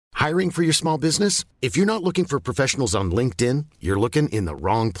Hiring for your small business? If you're not looking for professionals on LinkedIn, you're looking in the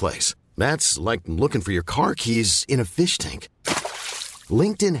wrong place. That's like looking for your car keys in a fish tank.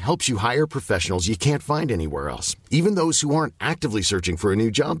 LinkedIn helps you hire professionals you can't find anywhere else, even those who aren't actively searching for a new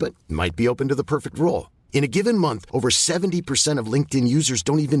job but might be open to the perfect role. In a given month, over 70% of LinkedIn users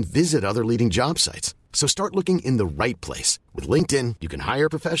don't even visit other leading job sites. So start looking in the right place. With LinkedIn, you can hire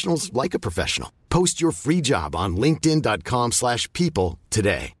professionals like a professional. Post your free job on linkedin.com/people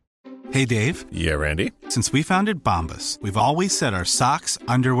today. Hey, Dave. Yeah, Randy. Since we founded Bombas, we've always said our socks,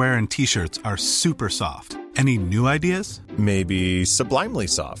 underwear, and T-shirts are super soft. Any new ideas? Maybe sublimely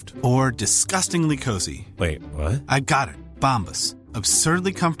soft. Or disgustingly cozy. Wait, what? I got it. Bombas.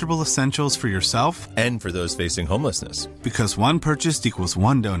 Absurdly comfortable essentials for yourself and for those facing homelessness. Because one purchased equals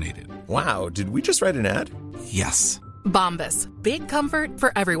one donated. Wow, did we just write an ad? Yes. Bombas. Big comfort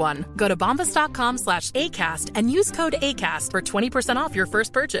for everyone. Go to bombas.com/ACAST and use code ACAST for 20% off your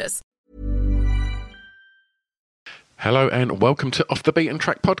first purchase. Hello and welcome to Off the Beaten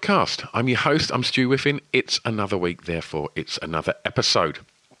Track podcast. I'm your host, I'm Stu Whiffin. It's another week, therefore it's another episode.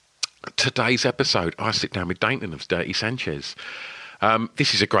 Today's episode, I sit down with Dainton of Dirty Sanchez.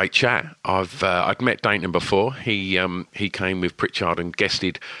 This is a great chat. I'd met Dainton before. He came with Pritchard and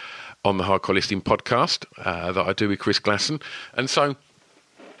guested on the Hardcore Listing podcast that I do with Chris Glasson. And so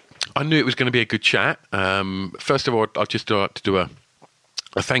I knew it was going to be a good chat. First of all, I'd just like to do a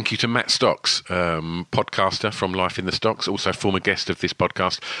thank you to Matt Stocks, podcaster from Life in the Stocks, also former guest of this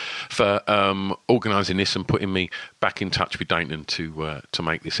podcast, for organising this and putting me back in touch with Dainton to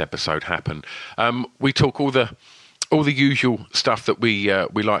make this episode happen. We talk all the usual stuff that we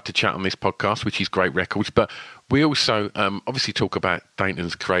like to chat on this podcast, which is great records, but we also obviously talk about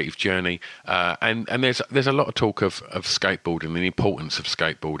Dainton's creative journey, and there's a lot of talk of skateboarding and the importance of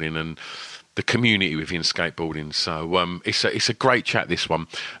skateboarding and the community within skateboarding. So it's a great chat, this one.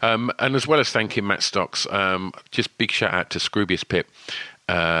 And as well as thanking Matt Stocks, just big shout out to Scroobius Pip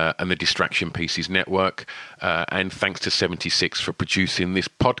and the Distraction Pieces Network, and thanks to 76 for producing this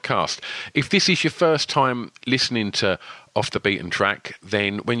podcast. If this is your first time listening to Off the Beaten Track,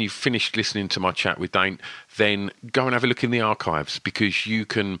 then when you've finished listening to my chat with Dane, then go and have a look in the archives, because you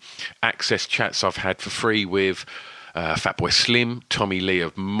can access chats I've had for free with Fatboy Slim, Tommy Lee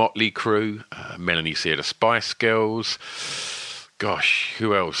of Motley Crue, Melanie C of the Spice Girls, gosh,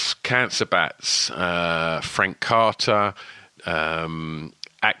 who else? Cancer Bats, Frank Carter,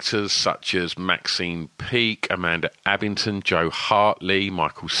 actors such as Maxine Peake, Amanda Abbington, Joe Hartley,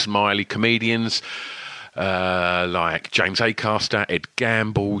 Michael Smiley, comedians like James Acaster, Ed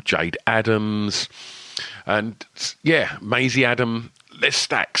Gamble, Jade Adams, and yeah, Maisie Adam. There's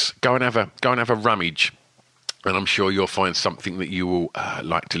stacks. Go and have a rummage, and I'm sure you'll find something that you will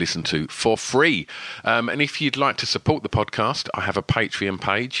like to listen to for free. And if you'd like to support the podcast, I have a Patreon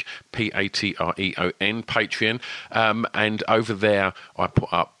page, Patreon, Patreon. And over there, I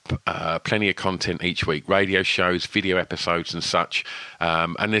put up plenty of content each week, radio shows, video episodes and such.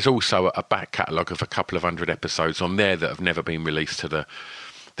 And there's also a back catalogue of a couple of hundred episodes on there that have never been released to the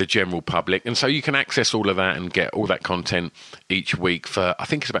general public, and so you can access all of that and get all that content each week for, I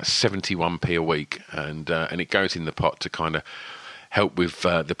think it's about 71p a week, and it goes in the pot to kind of help with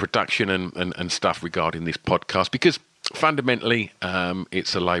the production and stuff regarding this podcast, because fundamentally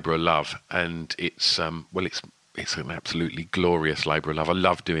it's a labour of love, and it's an absolutely glorious labour of love. I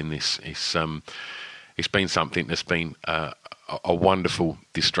love doing this. It's been something that's been a wonderful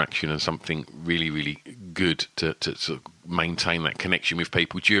distraction and something really, really good to sort of maintain that connection with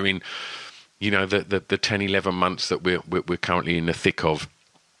people during, the 10, 11 months that we're currently in the thick of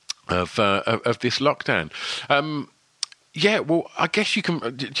this lockdown. Yeah, well, I guess you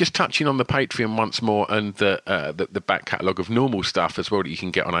can, just touching on the Patreon once more, and the back catalogue of normal stuff as well that you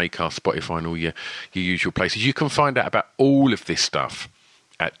can get on Acast, Spotify, and all your usual places. You can find out about all of this stuff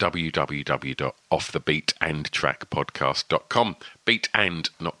at www.offthebeatandtrackpodcast.com. Beat and,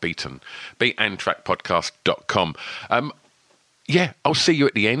 not beaten. Beatandtrackpodcast.com. Yeah, I'll see you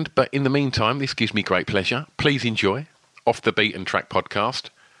at the end, but in the meantime, this gives me great pleasure. Please enjoy Off the Beaten Track podcast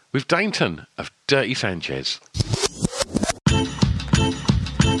with Dainton of Dirty Sanchez.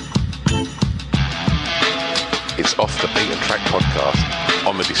 It's Off the Beaten Track podcast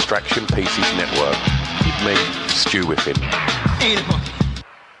on the Distraction Pieces Network with me, Stu Whiffin.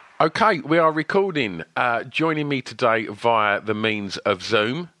 Okay, we are recording. Joining me today via the means of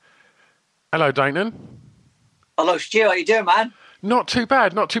Zoom. Hello, Dainton. Hello, Stu. How you doing, man? Not too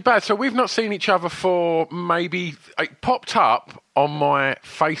bad, not too bad. So we've not seen each other for maybe... It popped up on my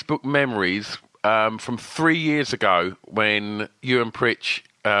Facebook memories from 3 years ago when you and Pritch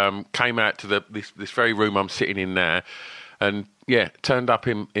came out to this very room I'm sitting in now. And, turned up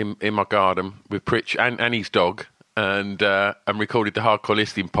in my garden with Pritch and his dog, and recorded the Hardcore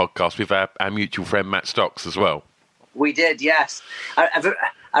Listening podcast with our mutual friend Matt Stocks as well. We did, yes.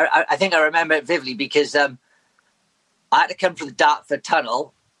 I think I remember it vividly because I had to come through the Dartford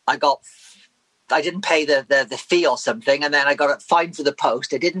Tunnel. I didn't pay the fee or something, and then I got a fine for the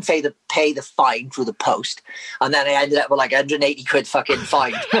post. I didn't pay the fine through the post, and then I ended up with like 180 quid fucking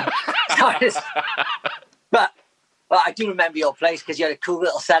fine. But I do remember your place because you had a cool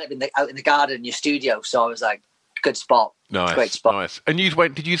little setup out in the garden in your studio. So I was like, good spot. Nice, great spot. Nice. And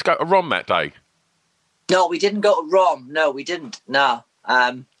did you go to Rom that day? No, we didn't go to Rom. No, we didn't. No.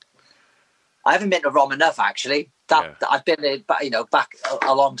 I haven't been to Rom enough, actually. I've been there, back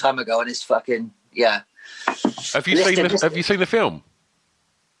a long time ago, and it's fucking, yeah. Have you seen the film?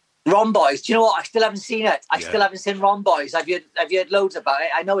 Rom Boys. Do you know what? I still haven't seen it. I still haven't seen Rom Boys. Have you heard loads about it?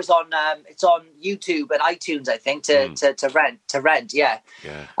 I know it's on YouTube and iTunes, I think, to rent. Yeah.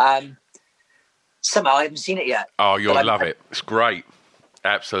 Yeah. Somehow I haven't seen it yet. Oh, you'll love it. It's great.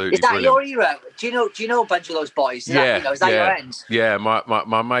 Absolutely. Is that brilliant. your era? Do you know a bunch of those boys? Is that your end? Yeah,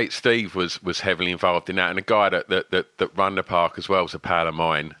 my mate Steve was heavily involved in that, and a guy that run the park as well was a pal of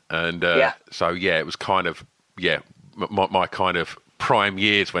mine, and so it was kind of my kind of prime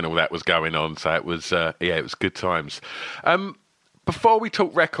years when all that was going on. So it was it was good times. Before we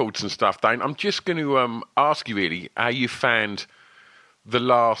talk records and stuff, Dane, I'm just going to ask you really how you found the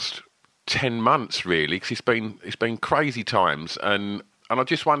last 10 months, really, because it's been crazy times, and I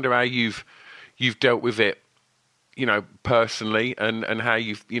just wonder how you've dealt with it, personally, and how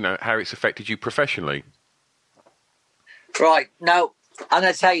how it's affected you professionally. Right. Now, I'm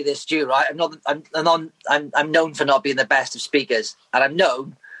going to tell you this, Stu. Right, I'm known for not being the best of speakers, and I'm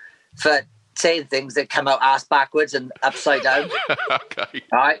known for saying things that come out ass backwards and upside down. Okay.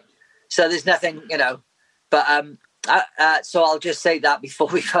 Right. So there's nothing, but so I'll just say that before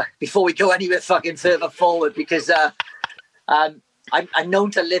we go anywhere fucking further forward, because I'm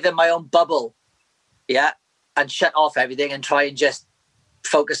known to live in my own bubble, and shut off everything and try and just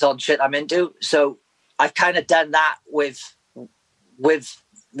focus on shit I'm into. So I've kind of done that with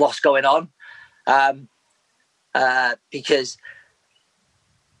what's going on, because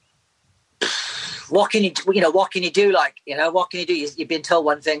what can you do? What can you do? You've been told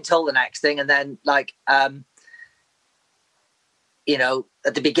one thing, told the next thing, and then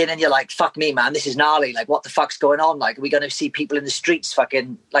at the beginning you're like, fuck me, man, this is gnarly. Like, what the fuck's going on? Like, are we going to see people in the streets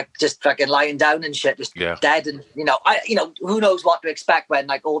fucking lying down and shit, just dead? And, who knows what to expect when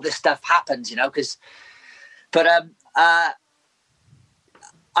like all this stuff happens,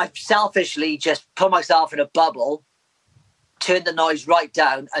 I've selfishly just put myself in a bubble, turned the noise right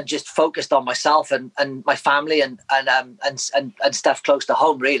down, and just focused on myself and my family and stuff close to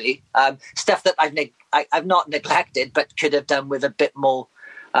home, really. Stuff that I've not neglected, but could have done with a bit more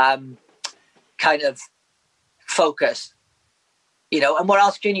kind of focus, And what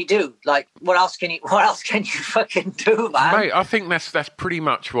else can you do? Like, what else can you fucking do, man? Mate, I think that's pretty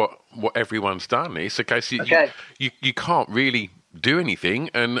much what everyone's done. It's a case you can't really do anything,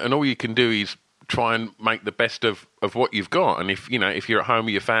 and all you can do is try and make the best of what you've got. And if you're at home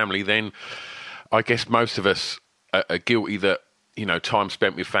with your family, then I guess most of us are guilty that time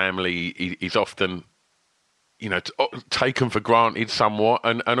spent with family is often taken for granted somewhat,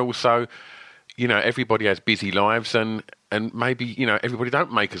 and also everybody has busy lives, and maybe everybody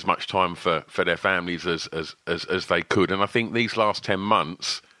don't make as much time for their families as they could. And I think these last 10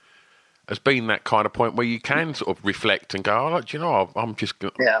 months has been that kind of point where you can sort of reflect and go, I'm just,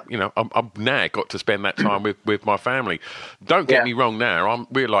 I'm now got to spend that time with my family. Don't get me wrong now,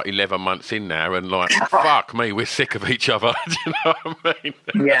 we're like 11 months in now, and like, fuck me, we're sick of each other. Do you know what I mean?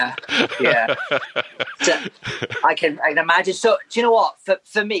 Yeah. So I can imagine. So do you know what?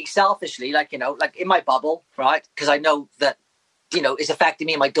 For me, selfishly, like in my bubble, right? Because I know that, it's affecting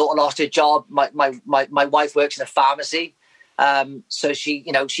me. My daughter lost her job. My wife works in a pharmacy. So she,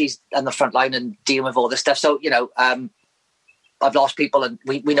 she's on the front line and dealing with all this stuff. So, I've lost people, and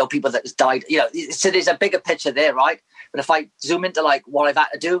we know people that has died, so there's a bigger picture there, right? But if I zoom into like what I've had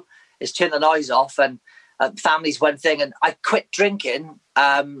to do is turn the noise off, and family's one thing. And I quit drinking.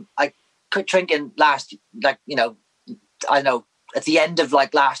 I quit drinking last, I know at the end of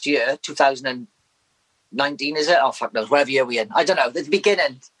like last year, 2019, is it? Oh, fuck knows, whatever year we're in. I don't know, at the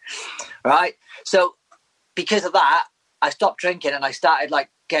beginning, right? So because of that, I stopped drinking, and I started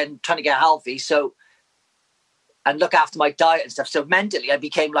trying to get healthy. So, and look after my diet and stuff. So mentally I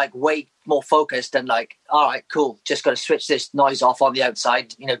became like way more focused and like, all right, cool. Just got to switch this noise off on the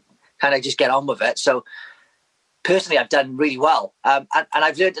outside, kind of just get on with it. So personally, I've done really well. And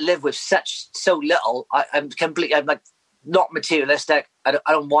I've learned to live with so little. I'm like not materialistic. I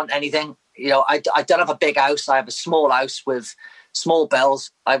don't want anything. You know, I don't have a big house. I have a small house with small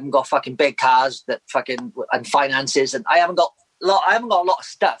bills. I haven't got fucking big cars and finances, and I haven't got a lot of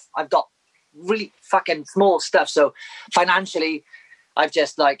stuff. I've got really fucking small stuff. So financially, I've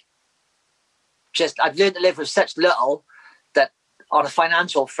learned to live with such little that on a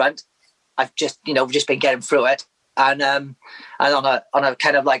financial front, I've just been getting through it. And on a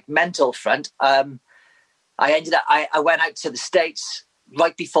kind of like mental front, I went out to the States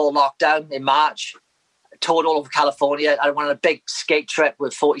right before lockdown in March, toured all over California. I went on a big skate trip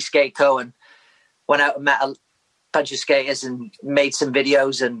with 40 Skate Co. and went out and met a bunch of skaters and made some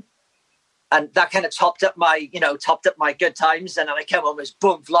videos, and that kind of topped up my good times. And then I came home, it was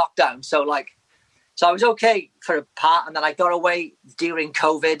boom, lockdown. So I was okay for a part, and then I got away during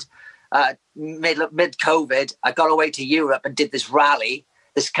COVID, mid-COVID. I got away to Europe and did this rally,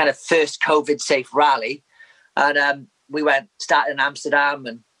 this kind of first COVID-safe rally. And we started in Amsterdam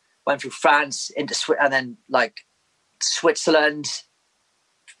and went through France and then like Switzerland,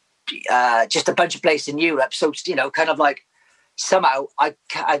 just a bunch of places in Europe. So, you know, kind of like somehow I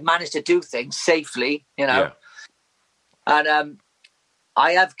managed to do things safely, you know. Yeah. And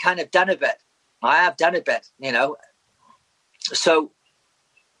I have kind of done a bit. You know. So,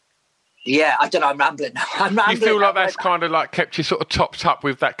 yeah, I don't know. I'm rambling now. You feel like that's kind of like kept you sort of topped up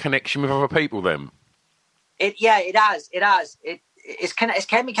with that connection with other people then? It has. It's kind of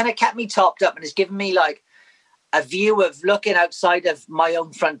kept me topped up, and it's given me like a view of looking outside of my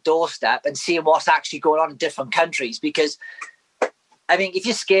own front doorstep and seeing what's actually going on in different countries. Because I mean, if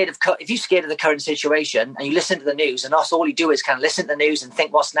you're scared of the current situation and you listen to the news, and that's all you do is kind of listen to the news and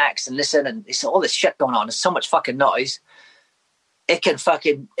think what's next and listen, and it's all this shit going on. There's so much fucking noise. It can fuck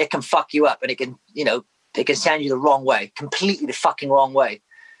you up, and it can send you the wrong way, completely the fucking wrong way.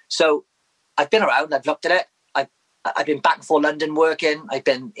 So I've been around, I've looked at it. I've been back and forth London working. I've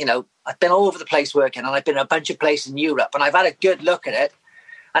been all over the place working, and I've been in a bunch of places in Europe, and I've had a good look at it,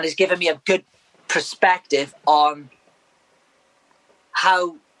 and it's given me a good perspective on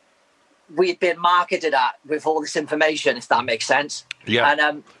how we've been marketed at with all this information, if that makes sense. Yeah.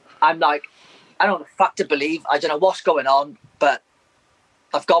 And I'm like, I don't know what the fuck to believe. I don't know what's going on, but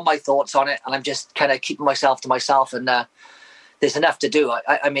I've got my thoughts on it, and I'm just kind of keeping myself to myself, and there's enough to do.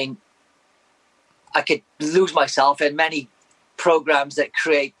 I mean, I could lose myself in many programs that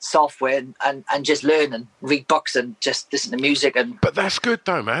create software and just learn and read books and just listen to music. But that's good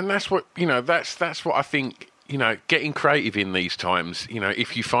though, man. That's what, you know, that's what I think, you know, getting creative in these times, you know,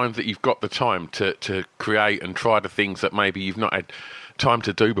 if you find that you've got the time to create and try the things that maybe you've not had time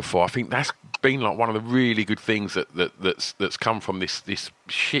to do before, I think that's been like one of the really good things that's come from this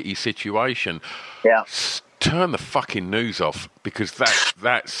shitty situation. Yeah. Turn the fucking news off, because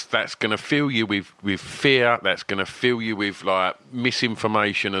that's going to fill you with fear. That's going to fill you with like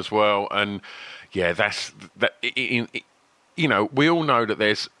misinformation as well. And yeah, you know, we all know that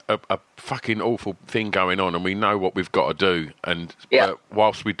there's a fucking awful thing going on, and we know what we've got to do. And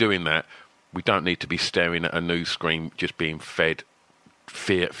whilst we're doing that, we don't need to be staring at a news screen just being fed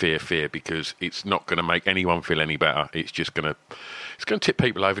fear, because it's not going to make anyone feel any better. It's going to tip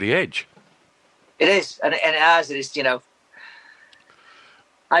people over the edge. It is, and it is, you know.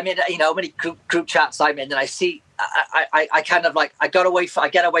 I mean, you know, many group chats I'm in, and I see, I kind of like, I get away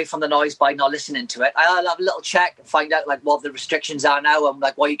from the noise by not listening to it. I'll have a little check and find out like what the restrictions are now, and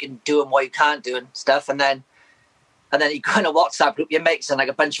like what you can do and what you can't do and stuff. And then you go in a WhatsApp group, your mates, and like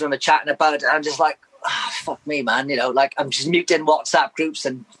a bunch of them are chatting about it. And I'm just like, oh, fuck me, man. You know, like I'm just muting WhatsApp groups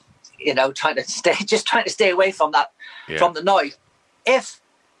and, you know, trying to stay away from that, from the noise. If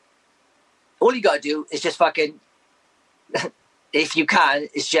all you got to do is just fucking, if you can,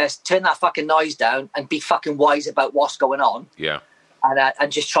 is just turn that fucking noise down and be fucking wise about what's going on. Yeah.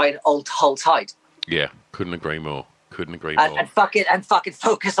 And just try and hold tight. Yeah, couldn't agree more. And fucking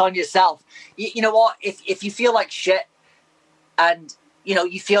focus on yourself. You know what? If you feel like shit, and you know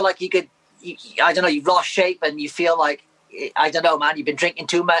you feel like you could, I don't know, you've lost shape, and you feel like, I don't know, man, you've been drinking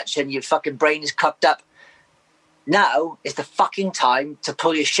too much, and your fucking brain is cupped up. Now is the fucking time to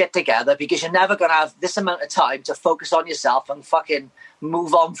pull your shit together, because you're never going to have this amount of time to focus on yourself and fucking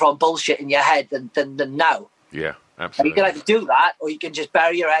move on from bullshit in your head than now. Yeah, absolutely. You can either do that, or you can just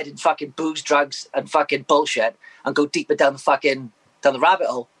bury your head in fucking booze, drugs, and fucking bullshit and go deeper down the rabbit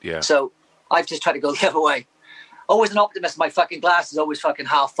hole. Yeah. So I've just tried to go the other way. Always an optimist. My fucking glass is always fucking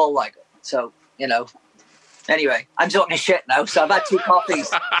half full, like. So, you know. Anyway, I'm talking shit now, so I've had 2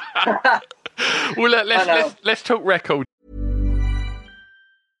 coffees. Well, let's talk record.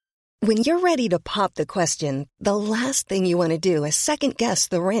 When you're ready to pop the question, the last thing you want to do is second-guess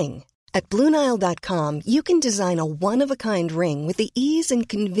the ring. At BlueNile.com, you can design a one-of-a-kind ring with the ease and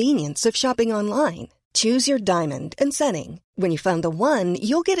convenience of shopping online. Choose your diamond and setting. When you find the one,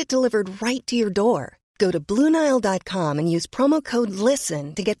 you'll get it delivered right to your door. Go to BlueNile.com and use promo code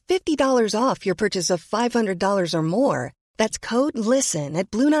LISTEN to get $50 off your purchase of $500 or more. That's code LISTEN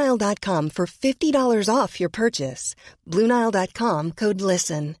at BlueNile.com for $50 off your purchase. BlueNile.com, code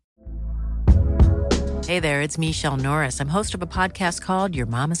LISTEN. Hey there, it's Michelle Norris. I'm host of a podcast called Your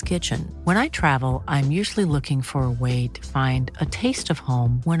Mama's Kitchen. When I travel, I'm usually looking for a way to find a taste of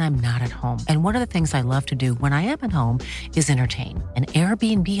home when I'm not at home. And one of the things I love to do when I am at home is entertain. And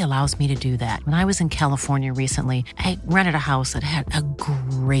Airbnb allows me to do that. When I was in California recently, I rented a house that had a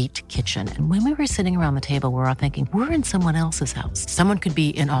great kitchen. And when we were sitting around the table, we were all thinking, we're in someone else's house. Someone could be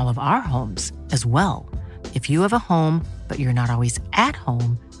in all of our homes as well. If you have a home, but you're not always at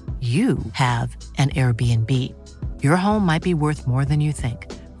home, you have an Airbnb. Your home might be worth more than you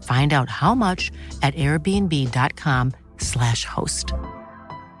think. Find out how much at airbnb.com/host.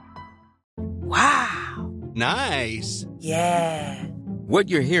 Wow. Nice. Yeah. What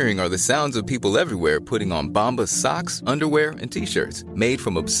you're hearing are the sounds of people everywhere putting on Bombas socks, underwear, and T-shirts made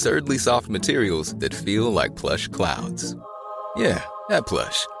from absurdly soft materials that feel like plush clouds. Yeah, that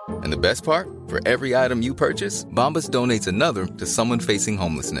plush. And the best part? For every item you purchase, Bombas donates another to someone facing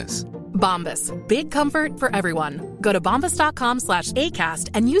homelessness. Bombas. Big comfort for everyone. Go to bombas.com/ACAST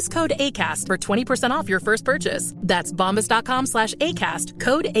and use code ACAST for 20% off your first purchase. That's bombas.com/ACAST.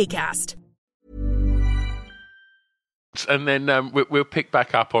 Code ACAST. And then we'll pick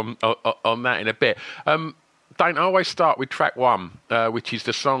back up on that in a bit. Dane, I always start with track one, which is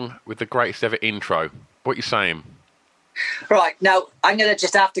the song with the greatest ever intro. What are you saying? Right, now I'm going to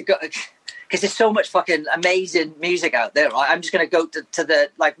just have to go, because there's so much fucking amazing music out there, right? I'm just going to go to the,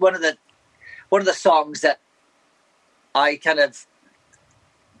 like, one of the songs that I kind of,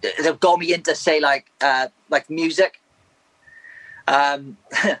 that got me into, say, like music. And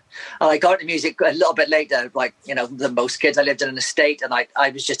I got into music a little bit later, like, you know, than most kids. I lived in an estate, and I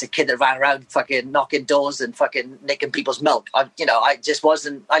was just a kid that ran around fucking knocking doors and fucking nicking people's milk. I lived in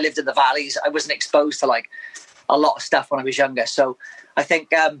the valleys. I wasn't exposed to, like, a lot of stuff when I was younger. So I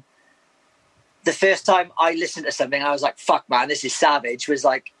think the first time I listened to something, I was like, fuck, man, this is savage, was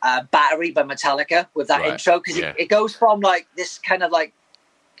like Battery by Metallica with that intro. Because it goes from like this kind of like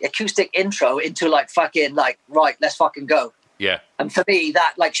acoustic intro into like fucking like, right, let's fucking go. Yeah. And for me,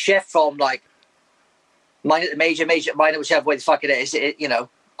 that like shift from like major, minor, whichever way the fuck it is, you know,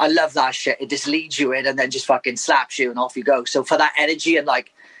 I love that shit. It just leads you in and then just fucking slaps you and off you go. So for that energy and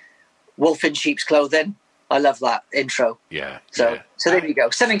like wolf in sheep's clothing, I love that intro. Yeah. So there you go.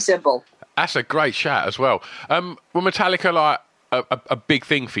 Something simple. That's a great shout as well. Were Metallica like a big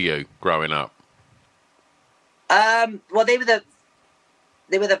thing for you growing up? Well, they were the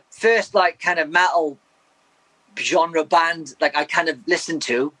first like kind of metal genre band like I kind of listened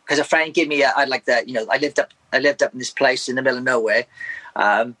to, because a friend gave me I lived up in this place in the middle of nowhere,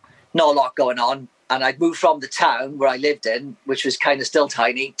 not a lot going on, and I'd moved from the town where I lived in, which was kind of still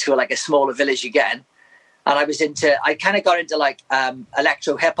tiny, to like a smaller village again. And I kind of got into like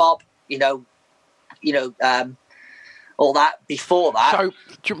electro hip hop, all that before that. So,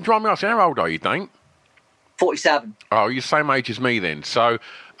 do you mind me asking, how old are you, Dane? 47. Oh, you're the same age as me then. So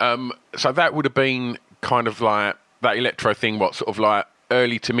that would have been kind of like that electro thing, what sort of like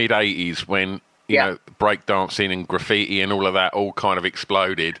early to mid 80s when, you know, breakdancing and graffiti and all of that all kind of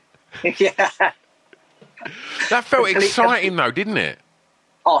exploded. Yeah. That felt exciting though, didn't it?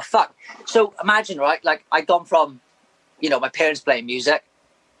 Oh, fuck. So imagine, right, like I'd gone from, my parents playing music,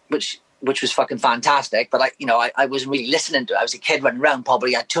 which was fucking fantastic, but I wasn't really listening to it. I was a kid running around,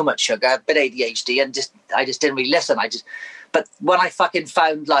 probably had too much sugar, a bit ADHD, and I just didn't really listen. But when I fucking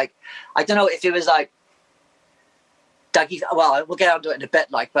found, like, I don't know if it was like Dougie, well, we'll get onto it in a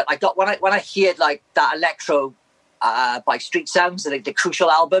bit, like, but I got, when I heard like that electro by Street Sounds, the Crucial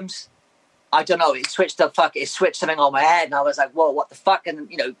albums, I don't know, it switched something on my head, and I was like, whoa, what the fuck? And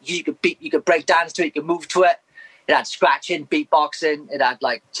you could break dance to it, you could move to it. It had scratching, beatboxing, it had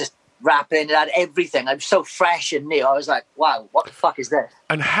like just rapping, it had everything. I'm so fresh and new. I was like, wow, what the fuck is this?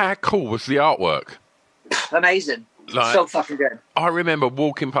 And how cool was the artwork? Amazing. Like, so fucking good. I remember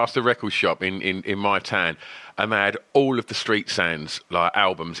walking past the record shop in my town, and they had all of the Street Sounds like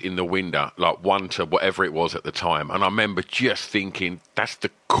albums in the window, like 1 to whatever it was at the time. And I remember just thinking, that's the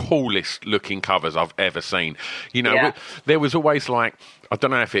coolest looking covers I've ever seen. There was always like, I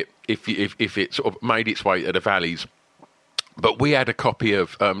don't know if it sort of made its way to the valleys, but we had a copy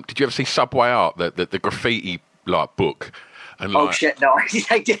of. Did you ever see Subway Art, the graffiti like book? And oh shit! No,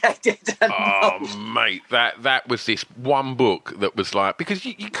 I didn't. Oh mate, that was this one book that was like, because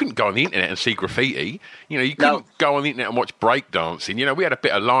you couldn't go on the internet and see graffiti. You know, you couldn't go on the internet and watch breakdancing. You know, we had a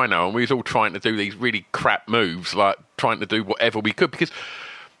bit of lino and we was all trying to do these really crap moves, like trying to do whatever we could, because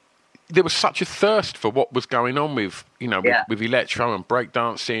there was such a thirst for what was going on with, you know, with electro and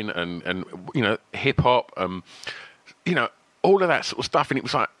breakdancing and you know, hip hop, you know, all of that sort of stuff. And it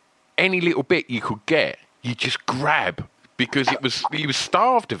was like any little bit you could get, you just grab. Because he was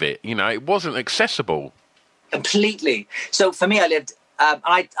starved of it, you know. It wasn't accessible. Completely. So for me, I lived.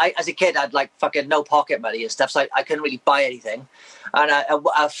 I as a kid, I had like fucking no pocket money and stuff, so I couldn't really buy anything. And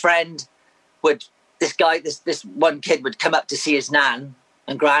a friend would, this one kid would come up to see his nan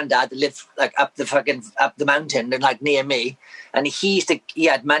and granddad that lived like up the mountain and like near me. And he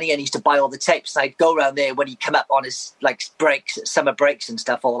had money and he used to buy all the tapes. And I'd go around there when he'd come up on his like breaks, summer breaks and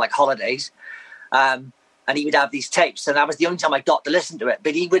stuff, or like holidays. And he would have these tapes, and that was the only time I got to listen to it.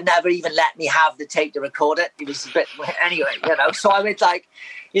 But he would never even let me have the tape to record it. He was a bit, anyway, you know. So I would like,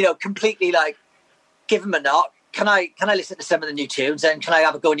 you know, completely like give him a knock. Can I listen to some of the new tunes, and can I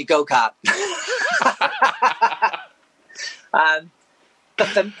have a go in your go-kart?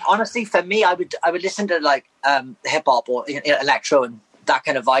 But honestly, for me, I would listen to like hip hop or electro and that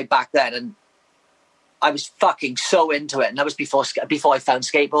kind of vibe back then, and I was fucking so into it, and that was before I found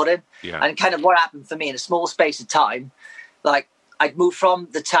skateboarding. Yeah. And kind of what happened for me in a small space of time, like I'd moved from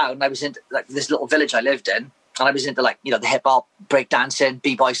the town. I was into like this little village I lived in, and I was into like, you know, the hip hop, break dancing,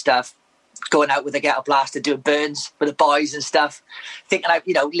 b-boy stuff, going out with a ghetto blaster, doing burns with the boys and stuff, thinking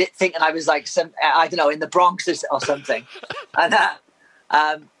I was like some, I don't know, in the Bronx or something. And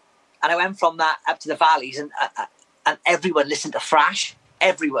I went from that up to the valleys, and everyone listened to thrash,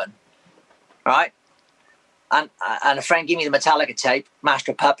 everyone, right? And a friend gave me the Metallica tape,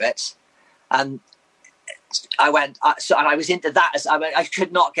 Master of Puppets, and I went. And I was into that. I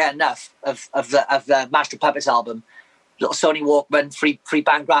could not get enough of the Master of Puppets album. Little Sony Walkman, free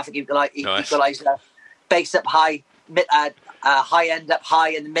band graphic equalizer, bass up high, high end up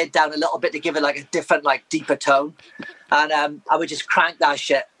high, and the mid down a little bit to give it like a different, like deeper tone. And I would just crank that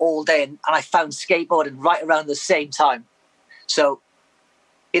shit all day. And I found skateboarding right around the same time. So,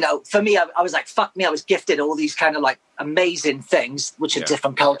 you know, for me, I was like, fuck me, I was gifted all these kind of like amazing things, which are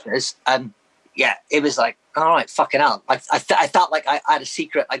different cultures. And yeah, it was like, all right, fucking hell. I felt like I had a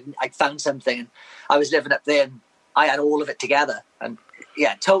secret. I'd found something, and I was living up there, and I had all of it together. And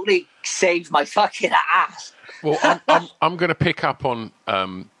yeah, totally saved my fucking ass. Well, I'm going to pick up on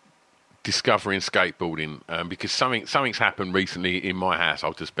discovering skateboarding because something's happened recently in my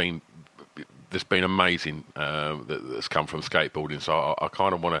household that's been amazing that's come from skateboarding. So I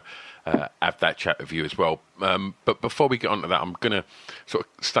kind of want to have that chat with you as well. But before we get on to that, I'm going to sort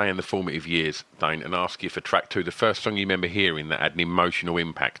of stay in the formative years, Dane, and ask you for track 2, the first song you remember hearing that had an emotional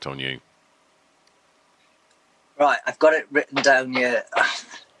impact on you. Right, I've got it written down here.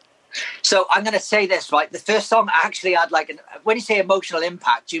 So I'm going to say this, right? The first song actually had like, when you say emotional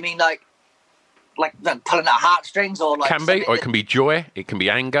impact, do you mean like pulling at heartstrings, or like? Can be, or it can be joy, it can be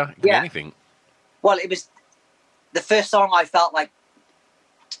anger, it can be anything. Well, it was the first song I felt like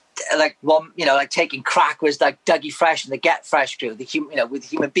one, you know, like taking crack was like Dougie Fresh and the Get Fresh crew, with the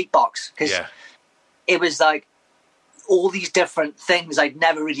human beatbox, because it was like all these different things I'd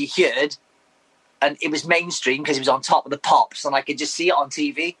never really heard, and it was mainstream because it was on Top of the Pops, and I could just see it on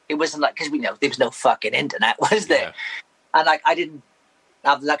TV. It wasn't like, because we know there was no fucking internet, was there? Yeah. And like I didn't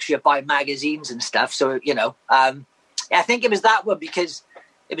have the luxury of buying magazines and stuff, so you know, I think it was that one because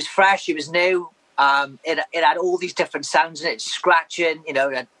it was fresh, it was new. It had all these different sounds in it, scratching, you know,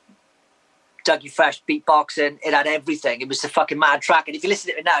 it had Dougie Fresh beatboxing, it had everything. It was a fucking mad track. And if you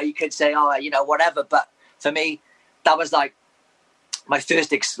listen to it now, you could say, oh, you know, whatever. But for me, that was like my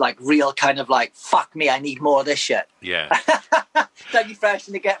first real kind of like, fuck me, I need more of this shit. Yeah. Dougie Fresh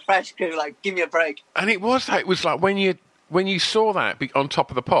and the Get Fresh crew, like, give me a break. And it was like when you saw that on Top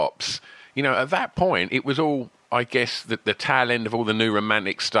of the Pops, you know, at that point, it was all, I guess, the tail end of all the new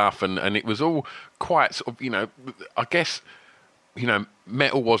romantic stuff, and it was all quite sort of, you know, I guess, you know,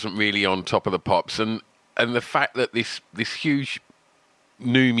 metal wasn't really on Top of the Pops, and the fact that this huge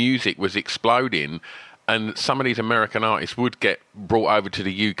new music was exploding, and some of these American artists would get brought over to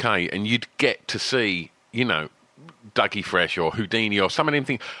the UK, and you'd get to see, you know, Dougie Fresh or Houdini or some of them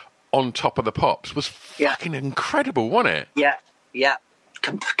things on Top of the Pops was fucking incredible, wasn't it? Yeah.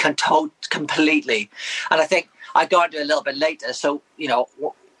 Completely. And I think I got into it a little bit later, so you know,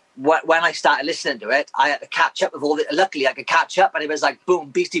 when I started listening to it, I had to catch up with all the. Luckily, I could catch up, and it was like, boom,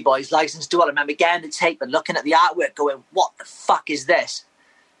 Beastie Boys, License to Ill. I remember getting the tape and looking at the artwork, going, "What the fuck is this?"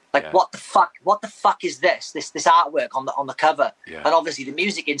 Like, what the fuck is this artwork on the cover? Yeah. And obviously the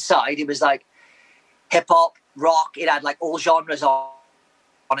music inside, it was like hip hop, rock. It had like all genres on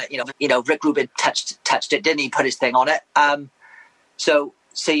it. You know, Rick Rubin touched it, didn't he? Put his thing on it. So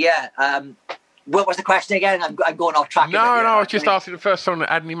yeah. What was the question again? I'm going off track. No, I was just asking the first song that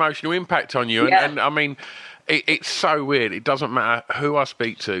had an emotional impact on you, and I mean, it's so weird. It doesn't matter who I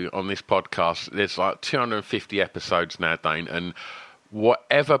speak to on this podcast. There's like 250 episodes now, Dane, and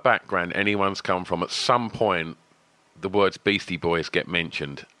whatever background anyone's come from, at some point, the words Beastie Boys get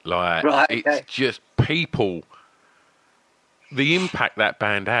mentioned. Like, it's just people. The impact that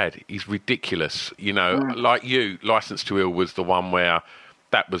band had is ridiculous. You know, like you, License to Ill was the one where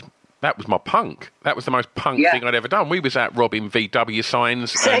that was my punk. That was the most punk thing I'd ever done. We was out robbing VW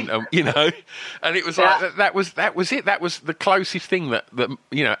signs, and you know, and it was like that was it. That was the closest thing that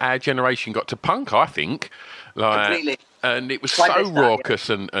you know our generation got to punk, I think. Like, completely. And it was so raucous,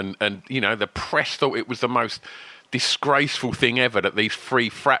 and you know, the press thought it was the most disgraceful thing ever that these three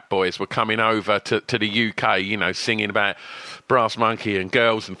frat boys were coming over to the UK, you know, singing about Brass Monkey and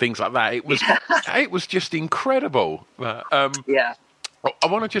girls and things like that. It was just incredible. I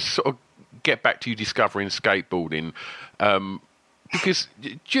want to just sort of get back to you discovering skateboarding, because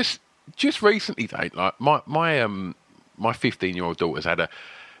just recently, Dave, like my 15-year-old daughter's had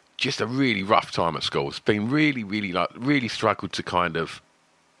just a really rough time at school. It's been really struggled to kind of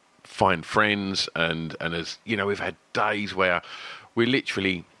find friends, and as you know, we've had days where we're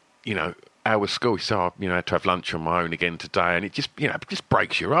literally, you know, our school, so you know, I had to have lunch on my own again today, and it just, you know, it just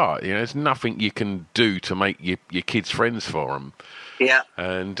breaks your heart. You know, there's nothing you can do to make your kids friends for them. Yeah.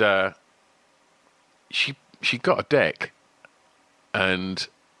 And she got a deck, and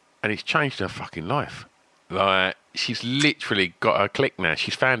it's changed her fucking life. Like, she's literally got her clique now.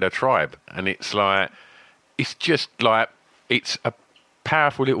 She's found her tribe, and it's like, it's just like, it's a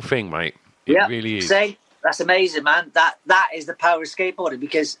powerful little thing, mate. It really is. See, that's amazing, man. That is the power of skateboarding,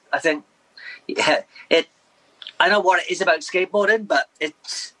 because I think I know what it is about skateboarding, but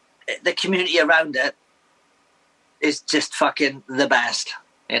it's the community around it is just fucking the best.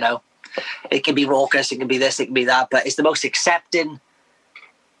 You know, it can be raucous, it can be this, it can be that, but it's the most accepting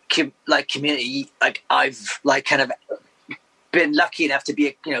community. Like, I've like kind of been lucky enough to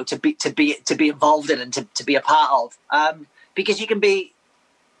be, you know, to be involved in and to be a part of. Because you can be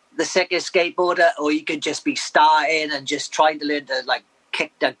the sickest skateboarder, or you could just be starting and just trying to learn to like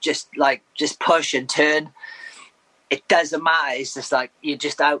kick that, just push and turn. It doesn't matter. It's just like you're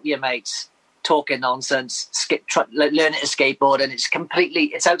just out with your mates talking nonsense, learning to skateboard, and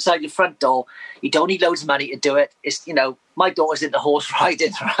it's outside your front door. You don't need loads of money to do it. It's, you know, my daughter's into horse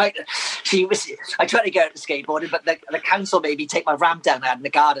riding, right? I tried to get her into skateboarding, but the council made me take my ramp down out in the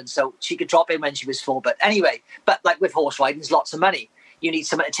garden so she could drop in when she was 4. But anyway, like with horse riding, there's lots of money. You need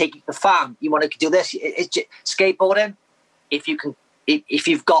someone to take you to the farm. You want to do this. It's just, skateboarding, if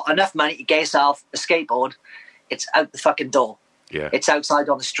you've got enough money to get yourself a skateboard, it's out the fucking door. Yeah. It's outside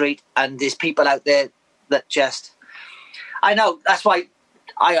on the street, and there's people out there that just... I know, that's why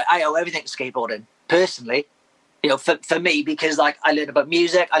I owe everything to skateboarding, personally. You know, for me, because like I learned about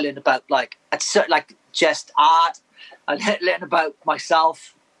music, I learned about like just art, I learned about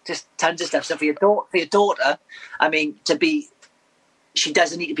myself, just tons of stuff. So for your daughter, I mean, she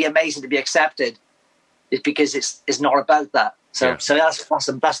doesn't need to be amazing to be accepted. It's because it's not about that. So that's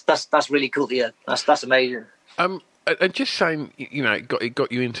awesome. That's really cool to hear. That's amazing. And just saying, you know, it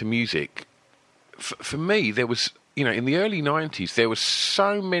got you into music. For me, there was, you know, in the early 90s, there were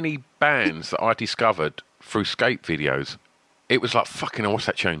so many bands that I discovered through skate videos. It was like, fucking hell, what's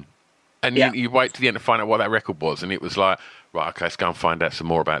that tune? And you wait to the end to find out what that record was, and it was like, right, okay, let's go and find out some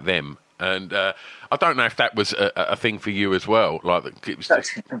more about them. And I don't know if that was a thing for you as well. Like, it was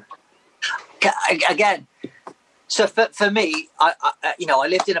just... Again, so for me, I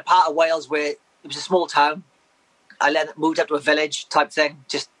lived in a part of Wales where it was a small town. I moved up to a village type thing,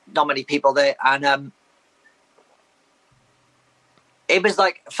 just not many people there, and it was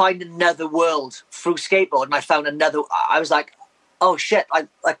like finding another world through skateboard. And I found I was like, oh shit,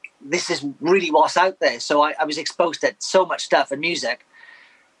 this is really what's out there. So I was exposed to so much stuff and music.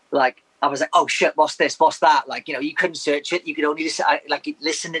 Like, I was like, oh shit, what's this? What's that? Like, you know, you couldn't search it. You could only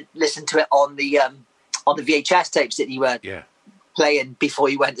listen to it on the VHS tapes that you were playing before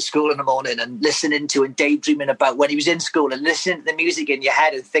you went to school in the morning, and listening to and daydreaming about when he was in school, and listening to the music in your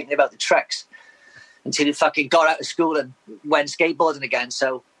head and thinking about the tricks until you fucking got out of school and went skateboarding again.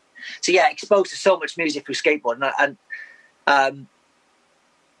 So yeah, exposed to so much music through skateboarding, and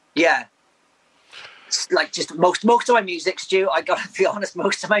it's like just most of my music, Stu, I gotta be honest,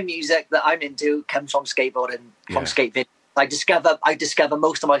 most of my music that I'm into comes from skateboarding, from skate videos. I discover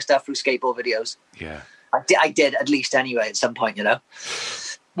most of my stuff through skateboard videos. Yeah. I did at least anyway at some point, you know.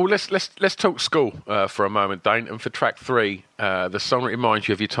 Well, let's talk school for a moment, Dane. And for track 3, the song that reminds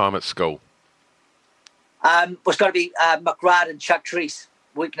you of your time at school. Was got to be McRad and Chuck Treece,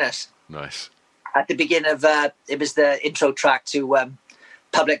 Weakness. Nice. At the beginning of it was the intro track to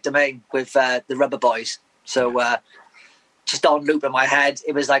Public Domain with the Rubber Boys. So just on loop in my head,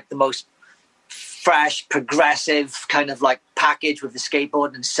 it was like the most fresh, progressive kind of like package with the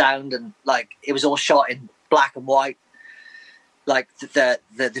skateboard and sound, and like it was all shot in black and white, like the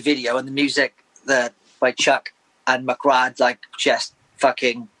video and the music by Chuck and McRad, like just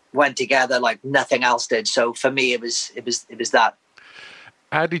fucking went together like nothing else did. So for me, it was that.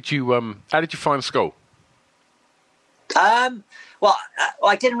 How did you find school? Well,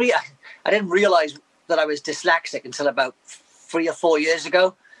 I didn't realize that I was dyslexic until about 3 or 4 years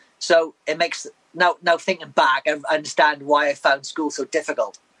ago. So it makes now thinking back, I understand why I found school so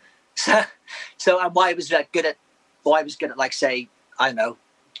difficult. So and why I was good at like, say, I don't know,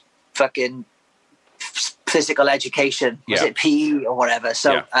 fucking physical education. Was it PE or whatever?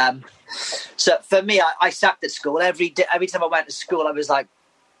 So so for me, I sucked at school. Every time I went to school, I was like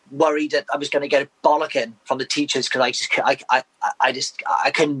worried that I was going to get a bollocking from the teachers because I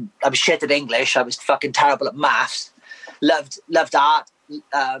couldn't. I was shit at English. I was fucking terrible at maths. Loved art.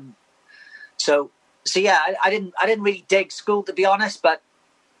 So yeah, I didn't really dig school, to be honest, but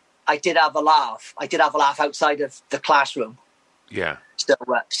I did have a laugh. I did have a laugh outside of the classroom. Yeah.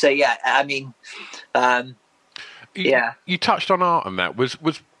 So yeah, I mean, You touched on art and that. Was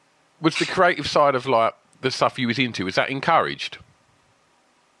the creative side of like the stuff you was into, was that encouraged?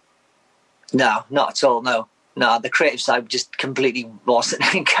 No, not at all. No, the creative side just completely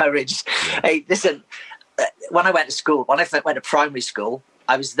wasn't encouraged. Yeah. Hey, listen, when I went to school, when I went to primary school,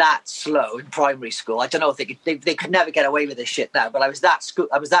 I was that slow in primary school. I don't know if they could never get away with this shit now, but I was that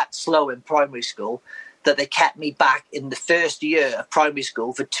slow in primary school that they kept me back in the first year of primary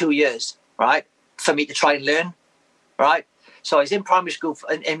school for 2 years, right, for me to try and learn, right? So I was in primary school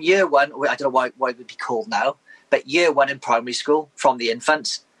in year 1. I don't know what it would be called now, but year 1 in primary school from the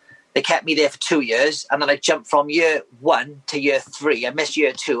infants. They kept me there for 2 years, and then I jumped from year 1 to year 3. I missed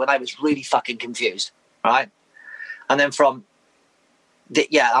year 2, and I was really fucking confused, right? And then from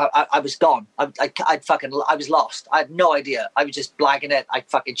I was gone. I was lost. I had no idea. I was just blagging it. I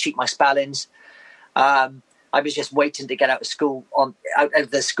fucking cheat my spellings. I was just waiting to get out of school, out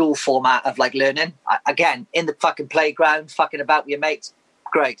of the school format of like learning. Again, in the fucking playground, fucking about with your mates.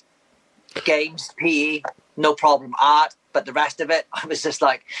 Great. Games, PE, no problem. Art, but the rest of it, I was just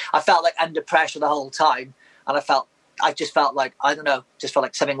like, I felt like under pressure the whole time, and I just felt like, I don't know, just felt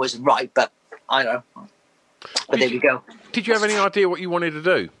like something wasn't right. But I don't know. But there we go. Did you have any idea what you wanted to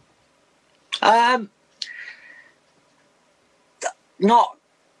do? Not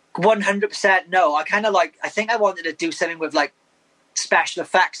 100%. No, I think I wanted to do something with like special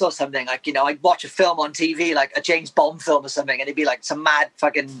effects or something. Like, you know, I'd watch a film on TV, like a James Bond film or something, and it'd be like some mad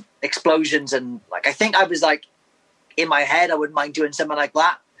fucking explosions. And like, I think I was like, in my head, I wouldn't mind doing something like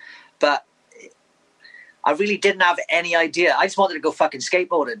that. But I really didn't have any idea. I just wanted to go fucking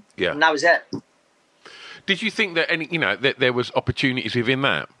skateboarding. Yeah. And that was it. Did you think that that there was opportunities within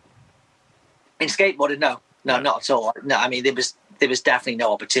that? In skateboarding, no, not at all. No, I mean there was definitely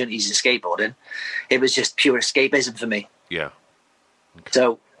no opportunities in skateboarding. It was just pure escapism for me. Yeah. Okay.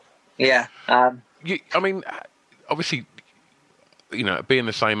 So, yeah. I mean, obviously, being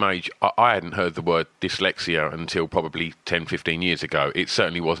the same age, I hadn't heard the word dyslexia until probably 10, 15 years ago. It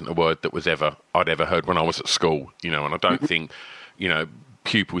certainly wasn't a word that I'd ever heard when I was at school. And I don't think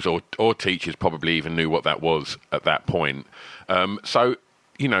pupils or teachers probably even knew what that was at that point. So,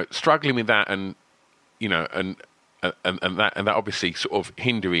 struggling with that and that obviously sort of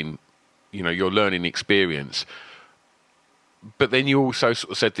hindering, your learning experience. But then you also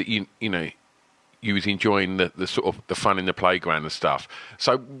sort of said that you was enjoying the sort of the fun in the playground and stuff.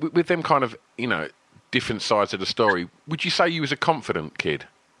 So with them kind of, different sides of the story, would you say you was a confident kid?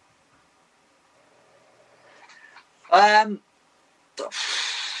 I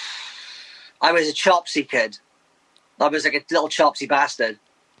was a chopsy kid. I was like a little chopsy bastard.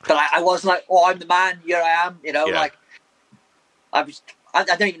 But I wasn't like, oh, I'm the man, here I am, like I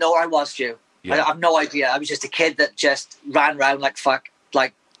don't even know where I was, Stu. Yeah. I have no idea. I was just a kid that just ran around like fuck,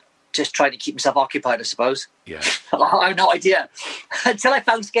 like just trying to keep himself occupied, I suppose. Yeah. I have no idea. Until I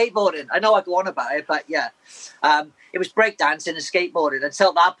found skateboarding. I know I go on about it, but yeah. It was breakdancing and skateboarding.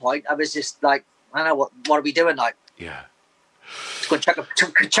 Until that point, I was just like, I don't know, what are we doing like? Yeah. go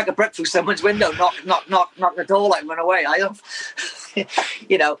and chuck a brick through someone's window, knock the door, like run away. I don't,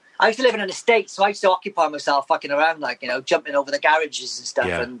 you know. I used to live in an estate, so I used to occupy myself fucking around, like, you know, jumping over the garages and stuff,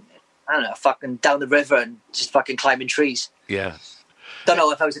 and I don't know, fucking down the river and just fucking climbing trees. Yeah. Don't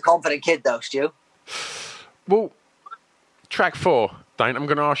know if I was a confident kid though, Stu. Well, track 4, Dane. I'm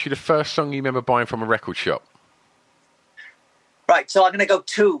going to ask you the first song you remember buying from a record shop. Right, so I'm going to go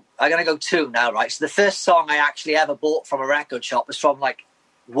two now, right? So the first song I actually ever bought from a record shop was from, like,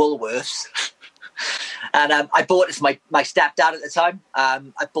 Woolworths. And I bought it for my stepdad at the time. I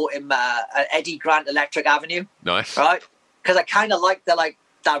bought him an Eddie Grant Electric Avenue. Nice. Right? Because I kind of liked that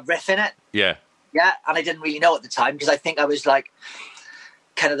riff in it. Yeah. Yeah, and I didn't really know at the time, because I think I was, like,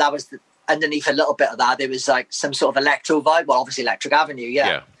 kind of, that was underneath a little bit of that. There was, like, some sort of electro vibe. Well, obviously Electric Avenue,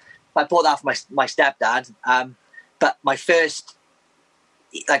 yeah. I bought that for my stepdad. But my first,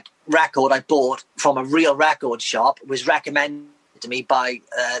 like, record I bought from a real record shop was recommended to me by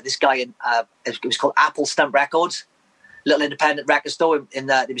this guy in it was called Apple Stump Records, little independent record store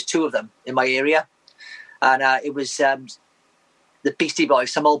there was 2 of them in my area, and it was the Beastie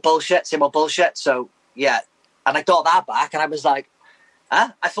Boys, same old bullshit. So yeah, and I got that back, and I was like,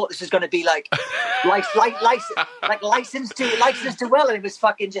 I thought this was going to be like licensed to Will, and it was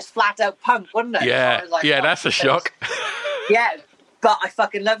fucking just flat out punk, wasn't it? Yeah, So like, that's a shock. Yeah, but I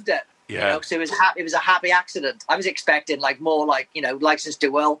fucking loved it. Yeah. You know, so it was a happy accident. I was expecting, like, more like, you know, licensed to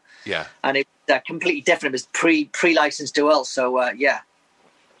Will. Yeah. And it was completely different. It was pre-licensed to Will. So yeah.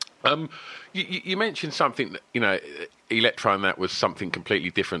 You mentioned something that, you know, electro, and that was something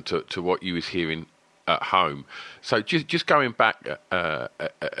completely different to what you was hearing at home. So just going back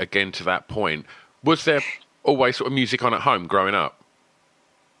again to that point, was there always sort of music on at home growing up?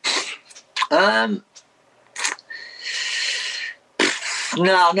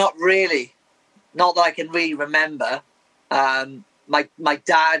 No, not really. Not that I can really remember. My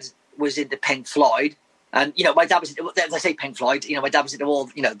dad was into Pink Floyd, and, you know, my dad was into, as I say, Pink Floyd, you know, my dad was into all,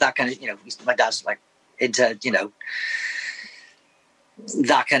 you know, that kind of, you know, my dad's like into, you know,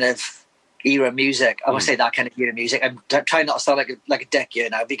 that kind of era music. I must say that kind of era music. I'm trying not to sound like a dick here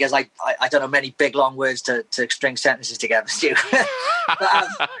now, because I don't know many big long words to string sentences together, Stu. But,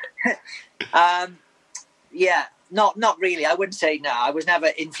 yeah. Not really. I wouldn't say no. I was never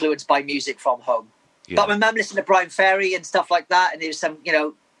influenced by music from home. Yeah. But my mum listened to Brian Ferry and stuff like that, and there was some, you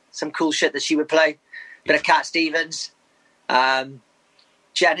know, some cool shit that she would play. Bit of Cat Stevens,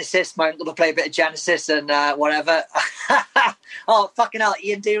 Genesis. My uncle would play a bit of Genesis and whatever. Oh, fucking hell,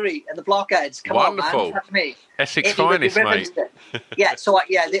 Ian Deary and the Blockheads. Come Wonderful. on, man. That's me. Essex finest, mate. Yeah. So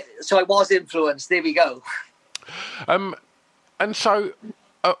I was influenced. There we go. And so,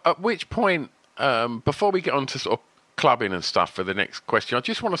 at which point? Before we get on to sort of clubbing and stuff for the next question, I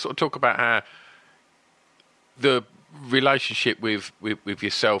just want to sort of talk about how the relationship with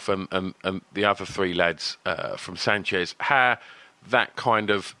yourself and the other 3 lads from Sanchez, how that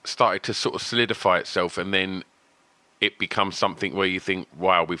kind of started to sort of solidify itself, and then it becomes something where you think,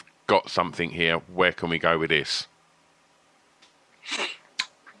 wow, we've got something here. Where can we go with this?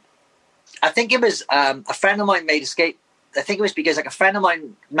 I think it was a friend of mine made a skate. I think it was because, like, a friend of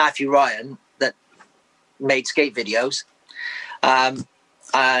mine, Matthew Ryan, that made skate videos, and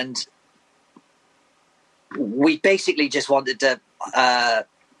we basically just wanted to.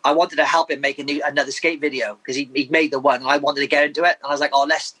 I wanted to help him make another skate video, because he'd made the one, and I wanted to get into it. And I was like, "Oh,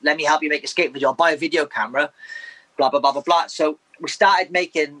 let me help you make a skate video. I'll buy a video camera." Blah blah blah blah blah. So we started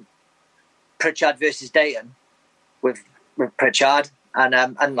making Pritchard versus Dayton with Pritchard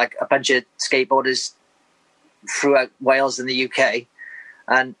and like a bunch of skateboarders throughout Wales and the UK,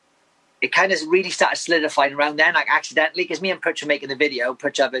 and it kind of really started solidifying around then, like accidentally, because me and Pritchard were making the video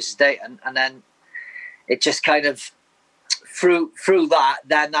Pritchard versus Dayton, and then it just kind of through that,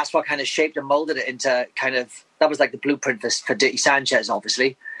 then that's what kind of shaped and molded it into kind of, that was like the blueprint for Dirty Sanchez,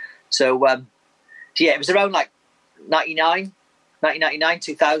 obviously. So yeah, it was around like 1999,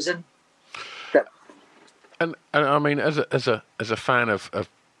 2000. And I mean, as a fan of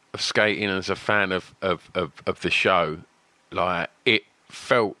skating, as a fan of the show, like, it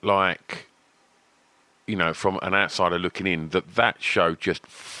felt like, you know, from an outsider looking in, that show just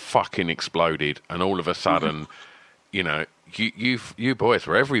fucking exploded, and all of a sudden, you know, you boys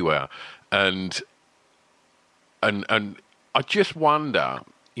were everywhere, and I just wonder,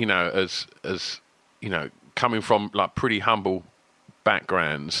 you know, as you know, coming from like pretty humble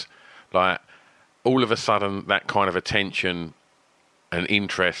backgrounds, like, all of a sudden that kind of attention and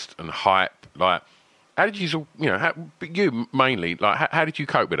interest and hype, like, how did you, you know, you mainly, like, how did you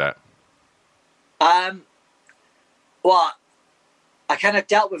cope with that? Well, I kind of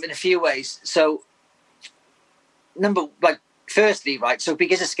dealt with it in a few ways. So, firstly, right, so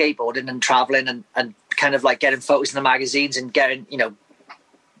because of skateboarding and traveling and kind of like getting photos in the magazines and getting, you know,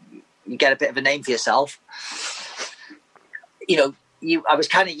 you get a bit of a name for yourself. You know, I was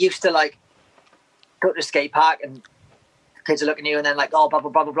kind of used to like go to a skate park and kids are looking at you and then like, oh, blah, blah,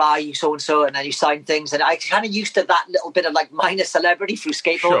 blah, blah, blah, you so-and-so, and then you sign things. And I kind of used to that little bit of like minor celebrity through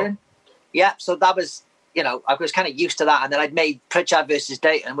skateboarding. Sure. Yeah, so that was, you know, I was kind of used to that. And then I'd made Pritchard versus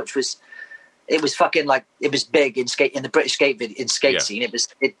Dayton, which was, it was fucking like, it was big in the British skate scene.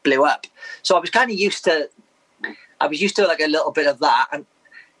 It blew up. So I was kind of used to like a little bit of that, and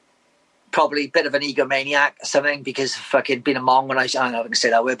probably a bit of an egomaniac or something, because fucking being a mong when I don't know if I can say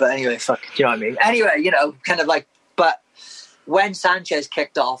that word, but anyway, fuck, do you know what I mean? Anyway, you know, kind of like, but when Sanchez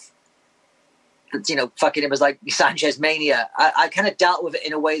kicked off, you know, fucking, it was like Sanchez mania. I kind of dealt with it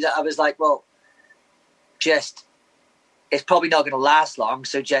in a way that I was like, well, just, it's probably not going to last long,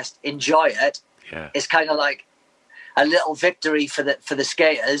 so just enjoy it. Yeah. It's kind of like a little victory for the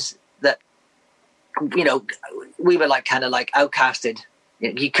skaters that, you know, we were like kind of like outcasted.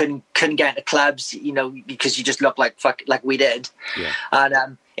 You couldn't get into clubs, you know, because you just looked like we did. Yeah.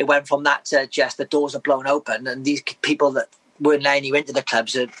 And it went from that to just the doors are blown open, and these people that weren't letting you into the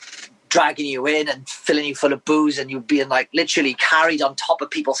clubs are dragging you in and filling you full of booze, and you being like literally carried on top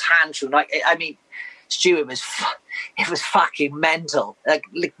of people's hands through. Like, I mean, Stu, it was fucking mental. Like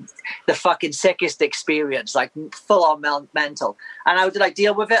the fucking sickest experience, like full on mental. And how did I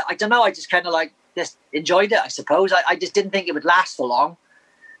deal with it? I don't know. I just kind of like just enjoyed it, I suppose. I just didn't think it would last for long.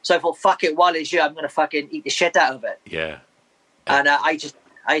 So I thought, fuck it, while it's here, I'm going to fucking eat the shit out of it. Yeah. And I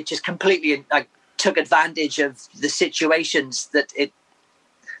just completely took advantage of the situations that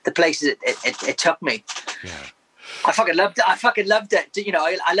the places it took me. Yeah. I fucking loved it. I fucking loved it. You know,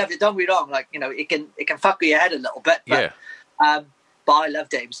 I loved it. Don't be wrong. Like, you know, it can fuck with your head a little bit. But, yeah. But I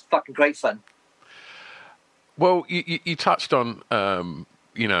loved it. It was fucking great fun. Well, you touched on,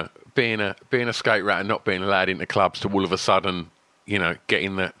 you know, being a skate rat and not being allowed into clubs to all of a sudden, you know,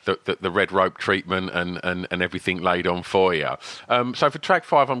 getting the red rope treatment and everything laid on for you. So for track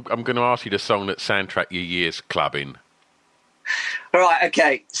 5, I'm going to ask you the song that soundtracked your years clubbing. All right,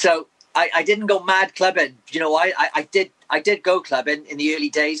 okay. So I didn't go mad clubbing. You know why? I did go clubbing in the early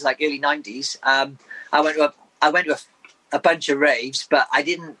days, like early 90s. I went to a bunch of raves, but I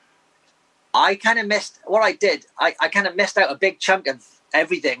kind of missed what I did. I kind of missed out a big chunk of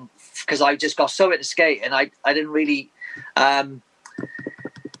everything because I just got so into skate, and I didn't really kind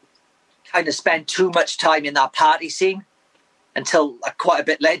of spend too much time in that party scene until quite a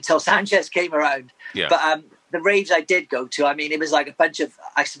bit late, until Sanchez came around. Yeah. But the raves I did go to, I mean, it was like a bunch of,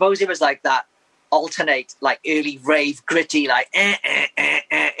 I suppose it was like that alternate, like early rave, gritty, like,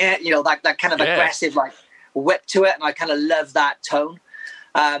 you know, that kind of aggressive, like whip to it. And I kind of love that tone.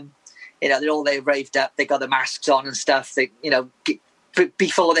 You know, they raved up, they got the masks on and stuff. They, you know,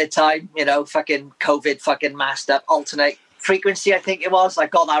 before their time, you know, fucking COVID, fucking masked up, alternate frequency, I think it was. I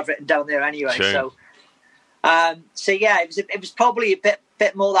got that written down there anyway. Sure. So yeah, it was probably a bit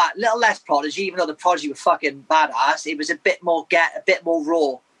more that, little less Prodigy, even though the Prodigy were fucking badass. It was a bit more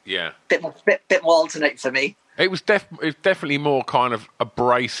raw. Yeah. Bit more alternate for me. It was definitely more kind of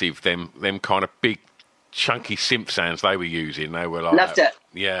abrasive than them kind of big chunky synth sounds they were using. They were like, loved it.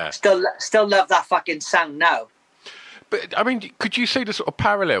 Yeah. Still love that fucking sound now. But I mean, could you see the sort of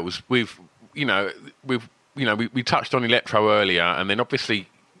parallels with, you know, we touched on electro earlier, and then obviously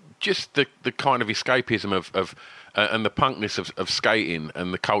just the kind of escapism of and the punkness of skating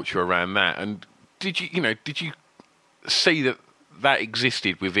and the culture around that. And did you see that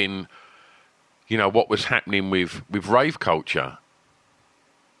existed within, you know, what was happening with rave culture?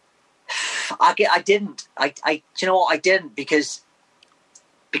 I didn't. Do you know what? I didn't because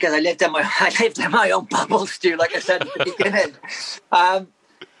I lived in my own bubble, Stu. Like I said at the beginning.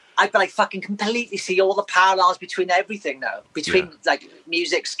 I like fucking completely see all the parallels between everything now. Between like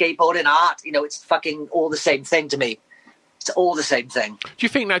music, skateboarding, art. You know, it's fucking all the same thing to me. It's all the same thing. Do you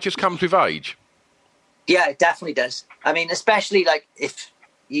think that just comes with age? Yeah, it definitely does. I mean, especially like if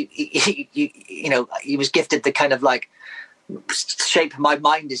you know, he was gifted the kind of like shape my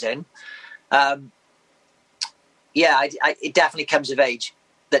mind is in. It definitely comes of age.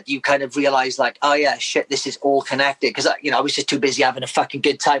 That you kind of realize, like, oh yeah, shit, this is all connected. Because I was just too busy having a fucking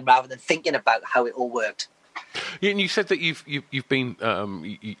good time rather than thinking about how it all worked. Yeah, and you said that you've been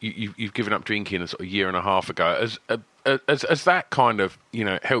you've given up drinking a sort of year and a half ago. Has that kind of, you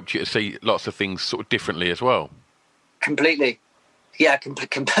know, helped you to see lots of things sort of differently as well? Completely. Yeah,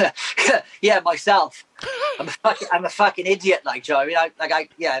 yeah, myself. I'm a fucking idiot, like Joe. I mean,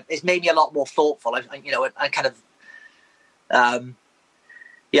 it's made me a lot more thoughtful. I kind of.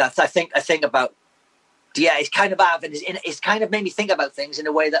 I think about yeah, it's kind of made me think about things in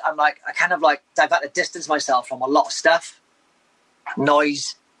a way that I'm like, I've had to distance myself from a lot of stuff,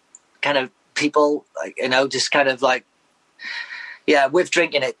 noise, kind of people, like, you know, just kind of like, yeah, with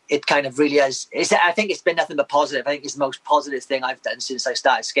drinking it kind of really has. I think it's been nothing but positive. I think it's the most positive thing I've done since I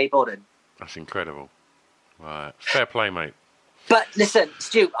started skateboarding. That's incredible. Right, fair play, mate. But listen,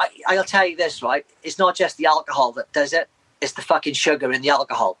 Stu, I'll tell you this, right? It's not just the alcohol that does it. It's the fucking sugar in the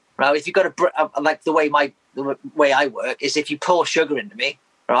alcohol. Right? If you've got like the way I work is if you pour sugar into me,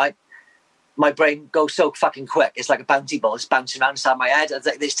 right, my brain goes so fucking quick. It's like a bouncy ball. It's bouncing around inside my head.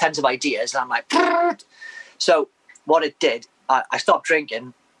 There's tons of ideas, and I'm like, so what it did, I stopped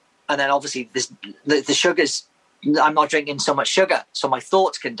drinking, and then obviously the sugars. I'm not drinking so much sugar, so my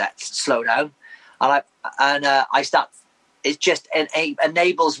thoughts can slow down, and I start. It just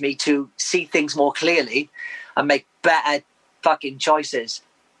enables me to see things more clearly and make better fucking choices.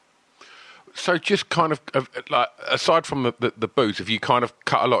 So just kind of like, aside from the booze, have you kind of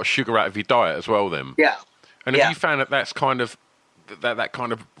cut a lot of sugar out of your diet as well then? Yeah. And have you found that that's kind of that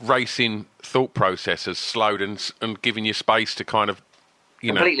kind of racing thought process has slowed and given you space to kind of,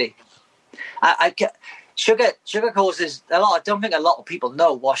 you know? Completely. Sugar causes a lot. I don't think a lot of people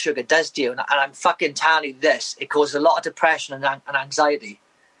know what sugar does to you. And I'm fucking telling you this. It causes a lot of depression and anxiety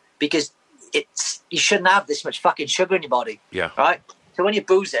because you shouldn't have this much fucking sugar in your body. Yeah. Right? So when you're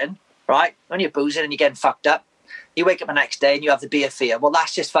boozing, right? When you're boozing and you're getting fucked up, you wake up the next day and you have the beer fear. Well,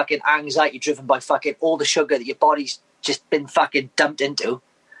 that's just fucking anxiety driven by fucking all the sugar that your body's just been fucking dumped into.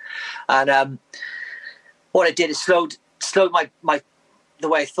 And what it did is slowed my the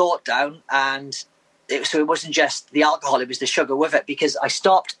way I thought down, and so it wasn't just the alcohol, it was the sugar with it, because I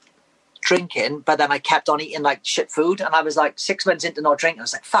stopped drinking, but then I kept on eating like shit food, and I was like 6 months into not drinking. I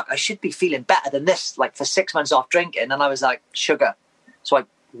was like, fuck, I should be feeling better than this, like for 6 months off drinking. And I was like, sugar. So I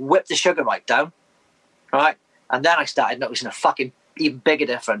whipped the sugar right down, right? And then I started noticing a fucking even bigger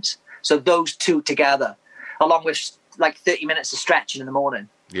difference. So those two together, along with like 30 minutes of stretching in the morning,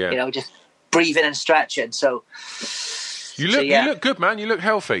 you know, just breathing and stretching. So you look good, man. You look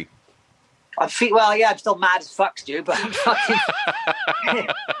healthy. I'm still mad as fuck, Stu, but I'm fucking,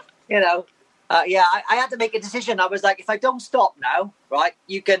 you know, I had to make a decision. I was like, if I don't stop now, right,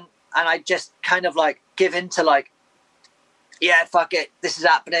 you can, and I just kind of like give in to like, yeah, fuck it, this is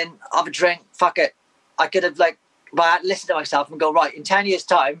happening, have a drink, fuck it. I could have like, but I listened to myself and go, right, in 10 years'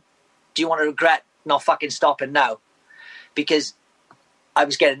 time, do you want to regret not fucking stopping now? Because I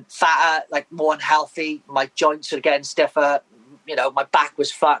was getting fatter, like more unhealthy, my joints were getting stiffer, you know, my back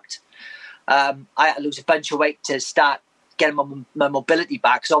was fucked. I had to lose a bunch of weight to start getting my mobility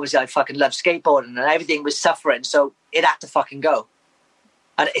back, because obviously I fucking love skateboarding and everything was suffering, so it had to fucking go.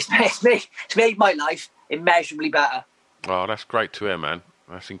 And it's made my life immeasurably better. Oh, that's great to hear, man.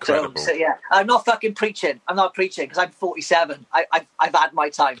 That's incredible. So yeah, I'm not fucking preaching. I'm not preaching because I'm 47. I've had my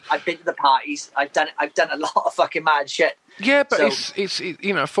time. I've been to the parties. I've done a lot of fucking mad shit. Yeah, but it's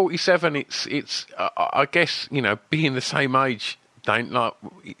you know, 47. It's I guess, you know, being the same age, don't like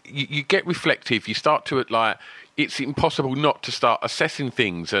you get reflective. You start to like, it's impossible not to start assessing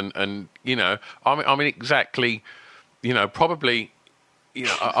things and you know, I mean exactly, you know, probably. You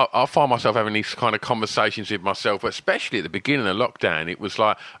know, I find myself having these kind of conversations with myself, especially at the beginning of lockdown. It was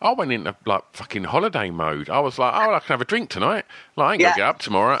like, I went into like fucking holiday mode. I was like, oh, I can have a drink tonight. Like, I ain't going to get up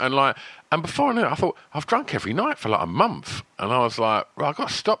tomorrow. And before I knew it, I thought, I've drunk every night for like a month. And I was like, well, I've got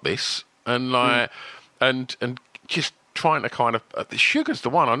to stop this. And like, and just trying to kind of, the sugar's the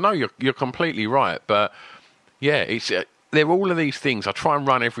one. I know you're completely right. But yeah, it's, there are all of these things. I try and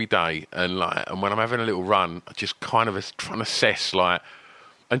run every day. And when I'm having a little run, I just kind of trying to assess like,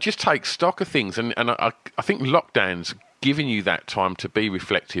 and just take stock of things, and I think lockdown's giving you that time to be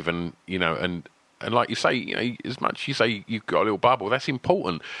reflective, and you know, and like you say, you know, as much as you say you've got a little bubble, that's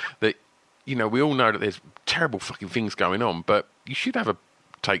important. That, you know, we all know that there's terrible fucking things going on, but you should have a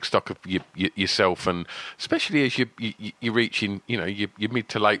take stock of yourself, and especially as you're reaching, you know, your mid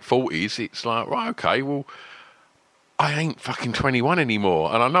to late 40s, it's like, right, okay, well, I ain't fucking 21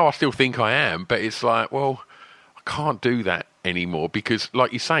 anymore, and I know I still think I am, but it's like, well, I can't do that anymore, because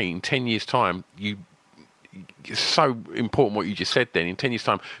like you say, in 10 years time, it's so important what you just said then. In 10 years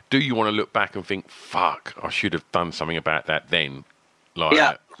time, do you want to look back and think, fuck, I should have done something about that then?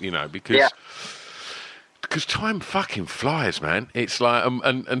 Like, you know, because time fucking flies, man. It's like,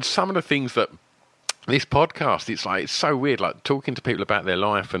 and some of the things that this podcast, it's like, it's so weird, like talking to people about their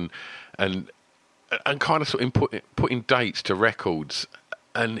life and kind of sort of putting dates to records.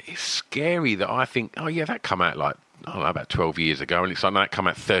 And it's scary that I think, oh yeah, that come out like, I don't know, about 12 years ago, and it's like, no, that come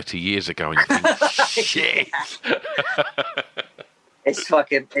out 30 years ago, and you think, shit. It's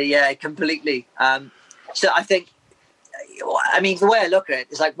fucking, yeah, completely. So I think, I mean, the way I look at it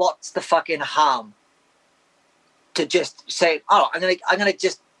is like, what's the fucking harm to just say, oh, I'm gonna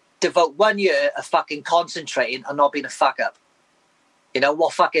just devote 1 year of fucking concentrating and not being a fuck up. You know,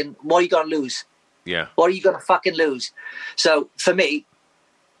 what are you gonna lose? Yeah. What are you gonna fucking lose? So for me,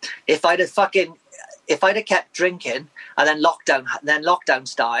 if I'd have kept drinking and then lockdown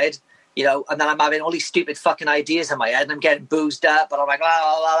started, you know, and then I'm having all these stupid fucking ideas in my head and I'm getting boozed up and I'm like, la,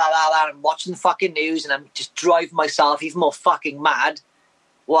 la, la, la, la, la, I'm watching the fucking news and I'm just driving myself even more fucking mad.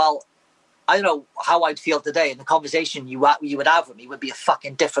 Well, I don't know how I'd feel today, and the conversation you would have with me would be a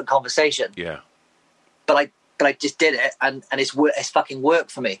fucking different conversation. Yeah. But I just did it, and it's fucking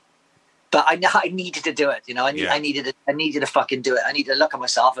worked for me. But I needed to do it, you know. I needed to fucking do it. I needed to look at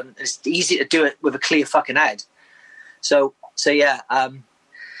myself, and it's easy to do it with a clear fucking head. So yeah.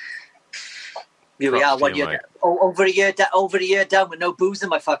 Here we are, 1 year, over a year down with no booze in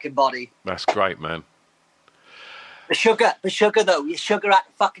my fucking body. That's great, man. The sugar though, your sugar had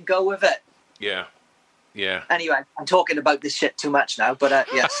to fucking go with it. Yeah. Yeah. Anyway, I'm talking about this shit too much now, but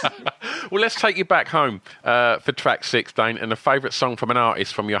yes. Well, let's take you back home for track 6, Dane, and a favourite song from an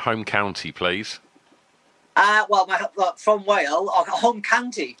artist from your home county, please. From Wales, or home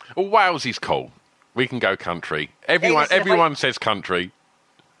county. Well, Wales is cool. We can go country. Everyone says country.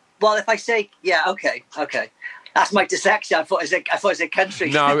 Well, if I say, yeah, okay. That's my dyslexia. I thought it said country.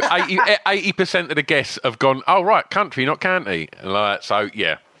 No, 80% of the guests have gone, oh, right, country, not county. So,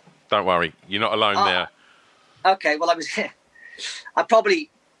 yeah, don't worry. You're not alone there. Okay, well, I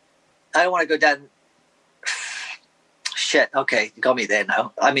don't want to go down. Shit, okay, you got me there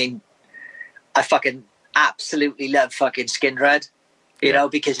now. I mean, I fucking absolutely love fucking Skindred, you know,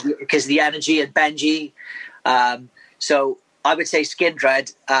 because the energy and Benji. So I would say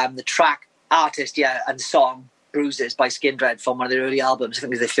Skindred, the track, artist, and the song Bruises by Skindred from one of their early albums. I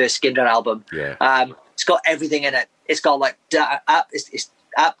think it was their first Skindred album. Yeah. It's got everything in it. It's got like it's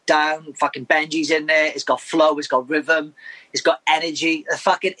up, down, fucking Benji's in there. It's got flow, it's got rhythm, it's got energy.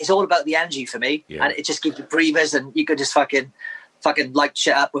 It's all about the energy for me. Yeah. And it just gives you breathers and you could just fucking light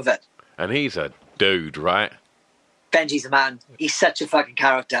shit up with it. And he's a dude, right? Benji's a man. He's such a fucking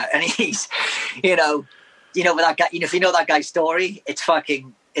character. And he's, you know, with that guy, if you know that guy's story, it's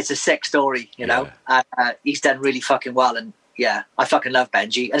a sick story, you know. He's done really fucking well, and yeah, I fucking love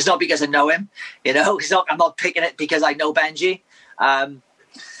Benji. And it's not because I know him, you know. I'm not picking it because I know Benji,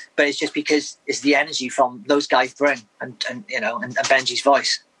 but it's just because it's the energy from those guys bring, and you know, and Benji's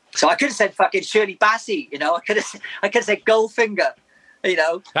voice. So I could have said fucking Shirley Bassey, you know. I could have said Goldfinger, you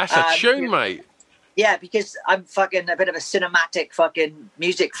know. That's a tune, mate. Yeah, because I'm fucking a bit of a cinematic fucking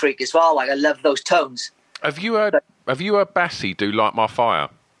music freak as well. Like I love those tones. Have you heard Bassey do Light My Fire?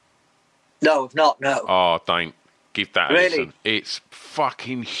 No, I've not, no. Oh, don't give that a really? Listen. It's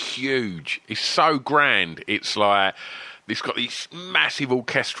fucking huge. It's so grand. It's like, it's got these massive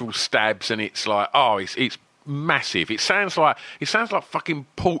orchestral stabs and it's like, it's massive. It sounds like fucking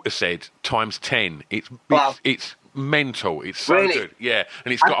Portishead times 10. It's mental. It's so really? Good. Yeah,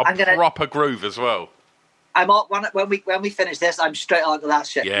 and it's got a proper groove as well. I'm all, when we finish this, I'm straight on to that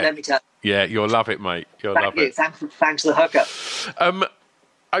shit. Yeah. Let me tell you. Yeah, you'll love it, mate. Thank you. Thanks for the hookup.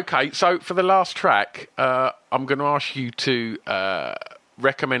 Okay, so for the last track, I'm going to ask you to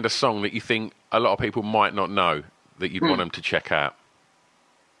recommend a song that you think a lot of people might not know that you'd want them to check out.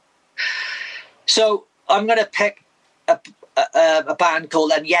 So I'm going to pick a band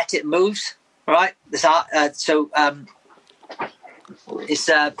called And Yet It Moves. Right? It's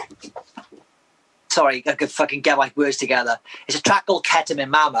sorry, I could fucking get my words together. It's a track called Ketamine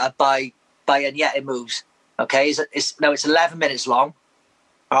Mama by And Yet It Moves. Okay, it's 11 minutes long.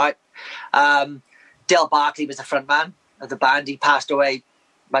 All right. Dale Barkley was the front man of the band. He passed away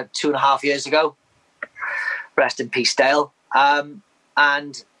about 2.5 years ago. Rest in peace, Dale. And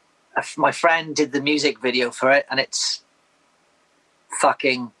my friend did the music video for it, and it's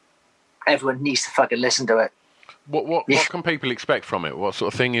fucking. Everyone needs to fucking listen to it. What can people expect from it? What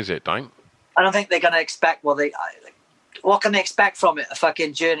sort of thing is it, Dane? I don't think they're going to expect. What can they expect from it? A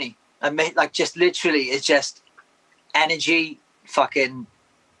fucking journey. And like just literally, it's just energy. Fucking.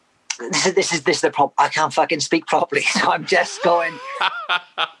 This is the problem. I can't fucking speak properly, so I'm just going.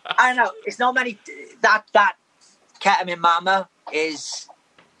 I don't know. It's not many. That Ketamine Mama is.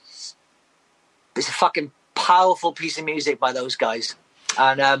 It's a fucking powerful piece of music by those guys,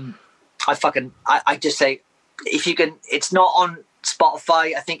 and I just say, if you can, it's not on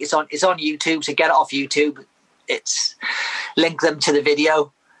Spotify. I think it's on YouTube. So get it off YouTube. Link them to the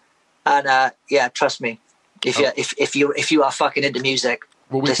video, and trust me, if you are fucking into music,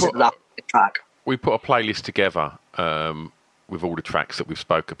 listen to that track. We put a playlist together with all the tracks that we've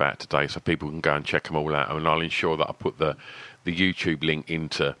spoke about today, so people can go and check them all out. And I'll ensure that I put the YouTube link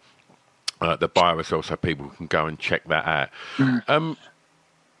into the bio as well, so people can go and check that out.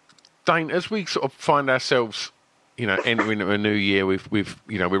 Dane, as we sort of find ourselves, entering a new year, we're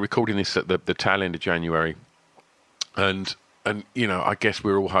recording this at the tail end of January, and I guess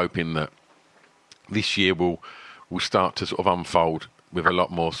we're all hoping that this year will start to sort of unfold with a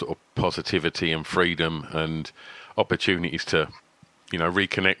lot more sort of positivity and freedom and opportunities to,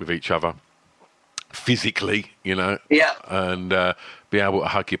 reconnect with each other physically, and be able to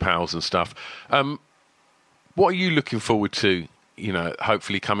hug your pals and stuff. What are you looking forward to,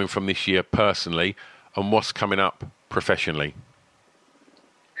 hopefully coming from this year personally, and what's coming up professionally?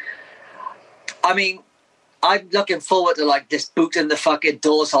 I mean, I'm looking forward to like just booting the fucking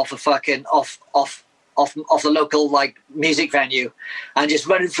doors off the local like music venue and just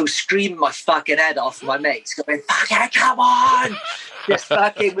running through screaming my fucking head off my mates, going, fucking come on! Just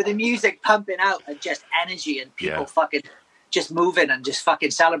fucking with the music pumping out and just energy and people fucking just moving and just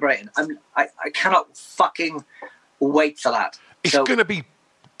fucking celebrating. I cannot fucking wait for that. It's going to be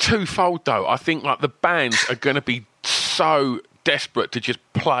twofold though. I think like the bands are going to be so desperate to just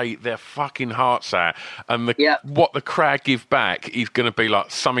play their fucking hearts out, and what the crowd give back is going to be like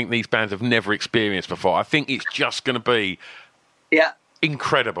something these bands have never experienced before. I think it's just going to be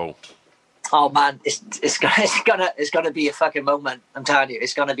incredible. Oh man, it's gonna be a fucking moment. I'm telling you,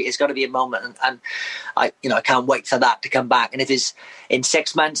 it's gonna be a moment, and I can't wait for that to come back. And if it's in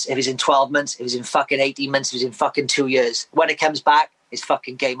 6 months, if it's in 12 months, if it's in fucking 18 months, if it's in fucking 2 years, when it comes back, it's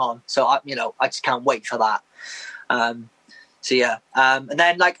fucking game on. So I just can't wait for that. And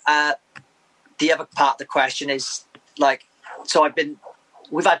then like the other part of the question is like, so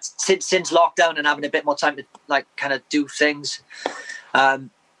we've had since lockdown and having a bit more time to like kind of do things.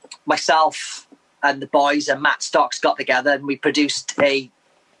 Myself and the boys and Matt Stocks got together and we produced the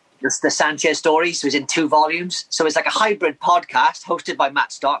Sanchez Stories. It was in 2 volumes. So it's like a hybrid podcast hosted by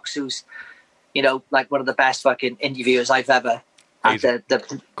Matt Stocks, who's, like one of the best fucking interviewers I've ever had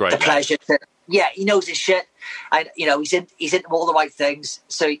the pleasure to. Yeah, he knows his shit. And, he's into all the right things.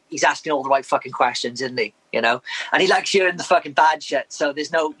 So he's asking all the right fucking questions, isn't he? And he likes hearing the fucking bad shit. So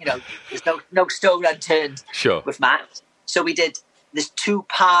there's no stone unturned with Matt. So we did this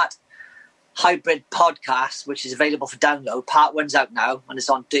 2-part hybrid podcast, which is available for download. Part 1's out now, and it's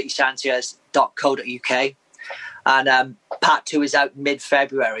on dirtysanchez.co.uk. And part 2 is out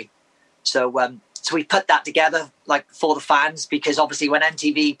mid-February. So we put that together like for the fans, because obviously when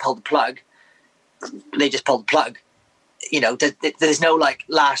MTV pulled the plug, they just pulled the plug. There's no like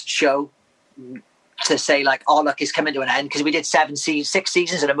last show to say like, oh look, it's coming to an end, because we did 6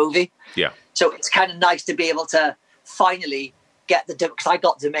 seasons in a movie. Yeah. So it's kind of nice to be able to finally get because I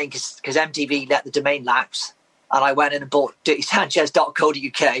got the domain because MTV let the domain lapse, and I went in and bought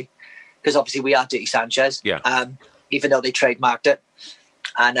dirtysanchez.co.uk, because obviously we are Dirty Sanchez. Yeah. Even though they trademarked it,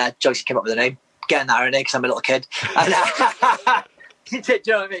 and Joyce came up with the name, getting that in it because I'm a little kid. And, do you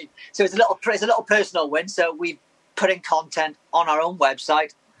know what I mean? So it's a little personal win. So we put in content on our own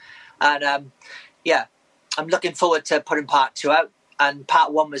website, and I'm looking forward to putting part 2 out. And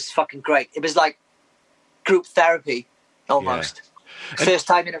part 1 was fucking great. It was like group therapy almost. Yeah. First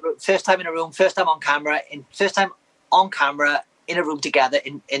time in a room, first time on camera, in a room together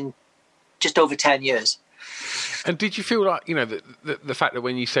in just over 10 years. And did you feel like, the fact that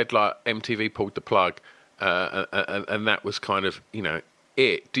when you said like MTV pulled the plug, and that was kind of,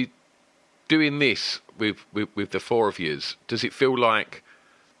 doing this with the 4 of yous, does it feel like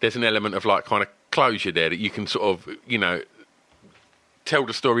there's an element of like kind of closure there, that you can sort of, tell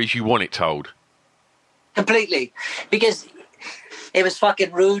the stories you want it told? Completely. Because it was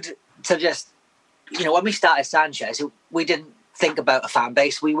fucking rude to just, when we started Sanchez, we didn't think about a fan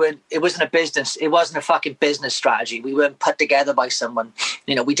base. It wasn't a fucking business strategy. We weren't put together by someone.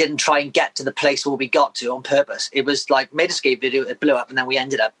 We didn't try and get to the place where we got to on purpose. It was like, made a skate video, it blew up, and then we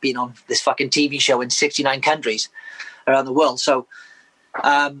ended up being on this fucking TV show in 69 countries around the world. So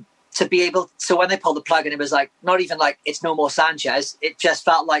to be able, so when they pulled the plug, and it was like, not even like it's no more Sanchez, it just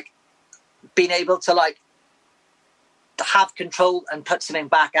felt like being able to like have control and put something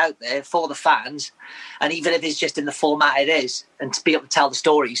back out there for the fans, and even if it's just in the format it is, and to be able to tell the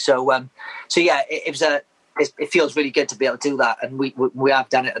story. So it feels really good to be able to do that, and we have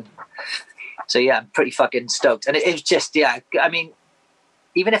done it. And so I'm pretty fucking stoked. And it's just I mean,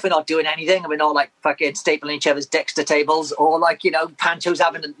 even if we're not doing anything and we're not like fucking stapling each other's dicks to tables, or like Pancho's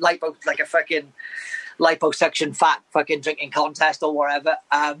having a fucking liposuction fat fucking drinking contest or whatever.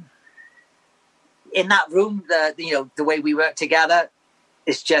 In that room, the way we work together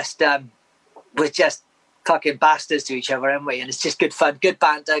is just we're just fucking bastards to each other, aren't we? And it's just good fun, good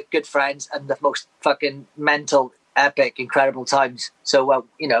banter, good friends, and the most fucking mental, epic, incredible times. So,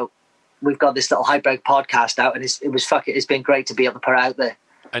 you know, we've got this little hybrid podcast out, and it's been great to be able to put it out there.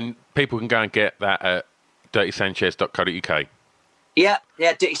 And people can go and get that at dirtysanchez.co.uk. Yeah,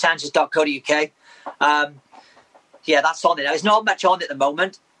 dirtysanchez.co.uk. Yeah, that's on it. There's not much on it at the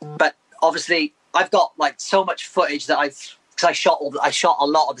moment, but obviously I've got like so much footage that because I shot a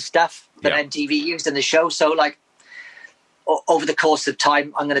lot of the stuff that MTV used in the show. So like over the course of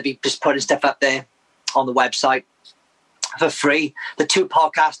time, I'm going to be just putting stuff up there on the website for free. The 2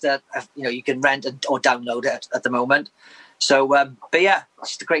 podcasts that you can rent or download it at the moment. So, but yeah, it's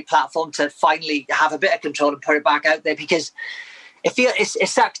just a great platform to finally have a bit of control and put it back out there, because it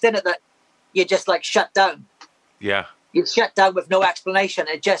sucks, doesn't it, that you're just like shut down. Yeah. You're shut down with no explanation.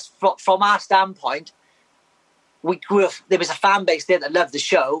 It just, from our standpoint, there was a fan base there that loved the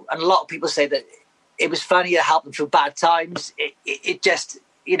show, and a lot of people say that it was funny to help them through bad times. It just,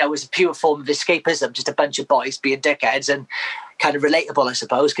 was a pure form of escapism, just a bunch of boys being dickheads and kind of relatable, I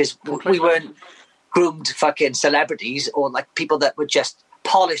suppose, because we weren't groomed fucking celebrities or like people that were just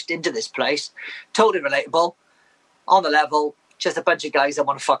polished into this place. Totally relatable, on the level, just a bunch of guys that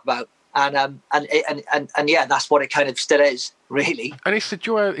want to fuck about. And yeah, that's what it kind of still is, really. And it's the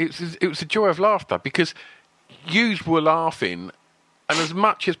joy. It was the joy of laughter, because yous were laughing, and as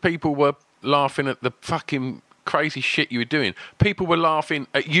much as people were laughing at the fucking crazy shit you were doing, people were laughing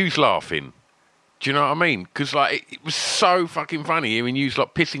at yous laughing. Do you know what I mean? Because like it was so fucking funny hearing yous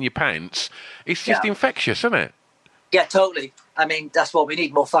like pissing your pants. It's just infectious, isn't it? Yeah, totally. I mean, that's what we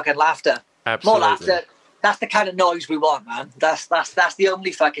need: more fucking laughter. Absolutely. More laughter. That's the kind of noise we want, man. That's the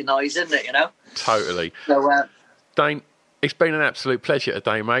only fucking noise, isn't it? Totally. So, Dane, it's been an absolute pleasure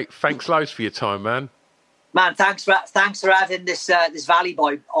today, mate. Thanks loads for your time, man. Man, thanks for having this Valley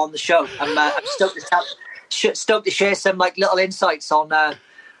Boy on the show. I'm stoked to share some like little insights on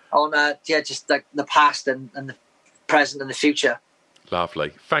just like the past and the present and the future.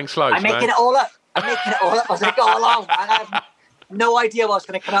 Lovely. Thanks loads, I'm making it all up. As I go along. I have no idea what's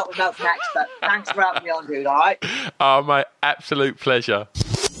going to come out with next, but thanks for having me on, dude, all right? Oh, mate, absolute pleasure.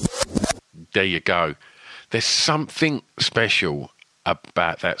 There you go. There's something special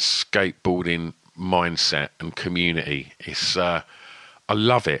about that skateboarding mindset and community. It's I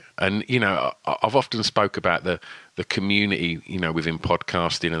love it. And, I've often spoke about the community, within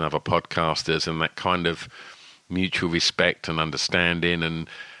podcasting and other podcasters, and that kind of mutual respect and understanding, and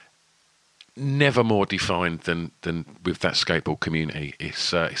never more defined than with that skateboard community.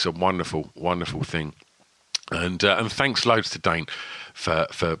 It's a wonderful, wonderful thing. And thanks loads to Dane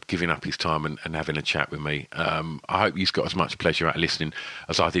for giving up his time and having a chat with me. I hope you've got as much pleasure out of listening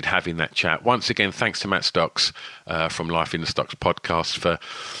as I did having that chat. Once again, thanks to Matt Stocks from Life in the Stocks podcast for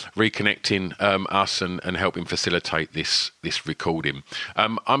reconnecting us and helping facilitate this recording.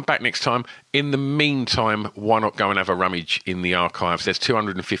 I'm back next time. In the meantime, why not go and have a rummage in the archives? There's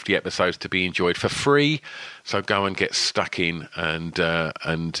 250 episodes to be enjoyed for free, so go and get stuck in and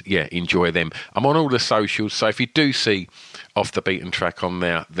enjoy them. I'm on all the socials, so if you do see Off the Beaten Track on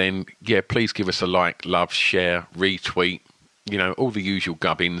there, then please give us a like, love, share, retweet, all the usual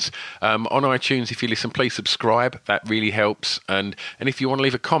gubbins. On iTunes, if you listen, please subscribe. That really helps. And if you want to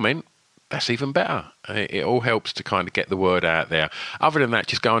leave a comment, that's even better. It all helps to kind of get the word out there. Other than that,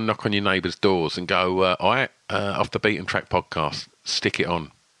 just go and knock on your neighbours' doors and go, all right, Off the Beaten Track podcast, stick it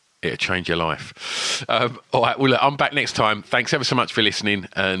on. It'll change your life. All right, well, look, I'm back next time. Thanks ever so much for listening.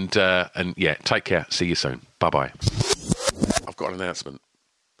 And take care. See you soon. Bye-bye. I've got an announcement.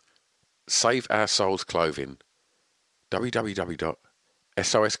 Save Our Souls Clothing.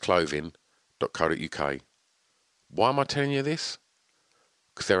 www.sosclothing.co.uk. Why am I telling you this?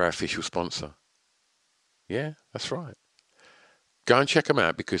 Because they're our official sponsor. Yeah, that's right. Go and check them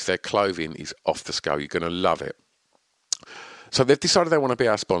out, because their clothing is off the scale. You're going to love it. So they've decided they want to be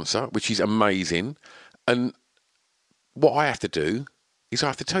our sponsor, which is amazing. And what I have to do is I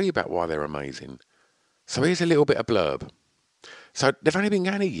have to tell you about why they're amazing. So here's a little bit of blurb. So they've only been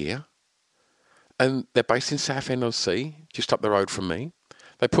going a year, and they're based in Southend-on-Sea, just up the road from me.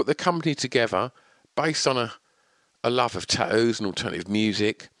 They put the company together based on a love of tattoos and alternative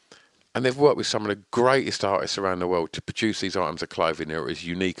music, and they've worked with some of the greatest artists around the world to produce these items of clothing that are as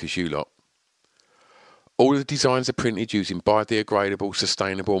unique as you lot. All of the designs are printed using biodegradable,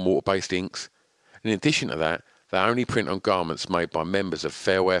 sustainable and water-based inks. In addition to that, they only print on garments made by members of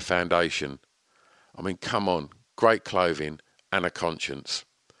Fair Wear Foundation. I mean, come on, great clothing and a conscience.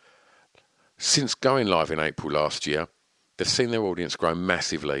 Since going live in April last year, they've seen their audience grow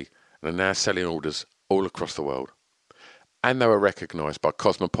massively and are now selling orders all across the world. And they were recognised by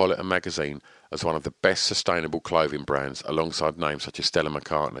Cosmopolitan magazine as one of the best sustainable clothing brands, alongside names such as Stella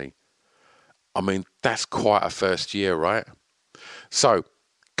McCartney. I mean, that's quite a first year, right? So,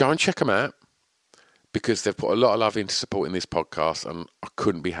 go and check them out, because they've put a lot of love into supporting this podcast, and I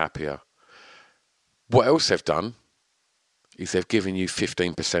couldn't be happier. What else they've done is they've given you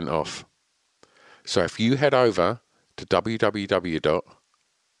 15% off. So if you head over to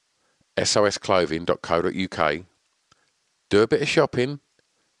www.sosclothing.co.uk, do a bit of shopping,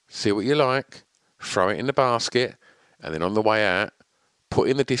 see what you like, throw it in the basket, and then on the way out, put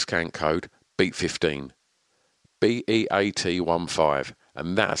in the discount code BEAT15, BEAT15,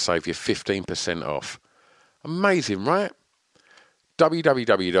 and that'll save you 15% off. Amazing, right?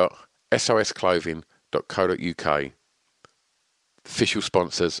 www.sosclothing.co.uk, official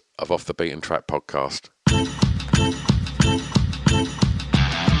sponsors of Off the Beaten Track podcast.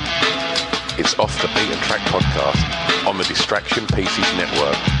 It's Off the Beaten Track podcast on the Distraction Pieces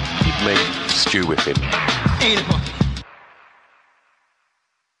Network with me, Stu Whiffen.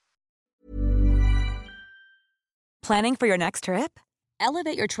 Planning for your next trip?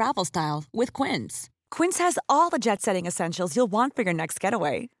 Elevate your travel style with Quince. Quince has all the jet-setting essentials you'll want for your next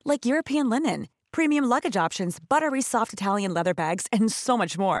getaway, like European linen, premium luggage options, buttery soft Italian leather bags, and so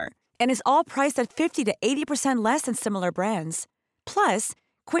much more. And is all priced at 50 to 80% less than similar brands. Plus,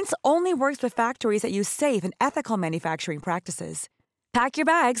 Quince only works with factories that use safe and ethical manufacturing practices. Pack your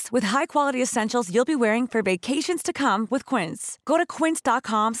bags with high-quality essentials you'll be wearing for vacations to come with Quince. Go to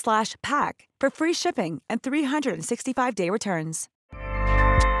quince.com/pack for free shipping and 365-day returns.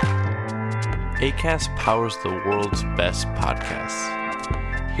 Acast powers the world's best podcasts.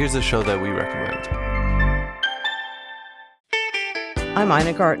 Here's a show that we recommend. I'm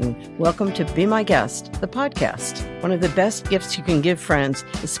Ina Garten. Welcome to Be My Guest, the podcast. One of the best gifts you can give friends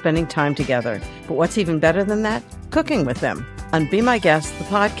is spending time together. But what's even better than that? Cooking with them. On Be My Guest, the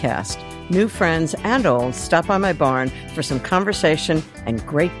podcast, new friends and old stop by my barn for some conversation and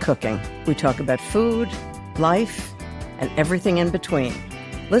great cooking. We talk about food, life, and everything in between.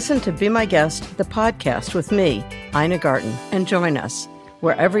 Listen to Be My Guest, the podcast with me, Ina Garten, and join us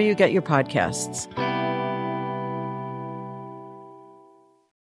wherever you get your podcasts.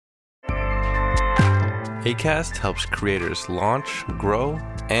 Acast helps creators launch, grow,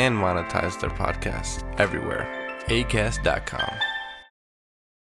 and monetize their podcasts everywhere. Acast.com.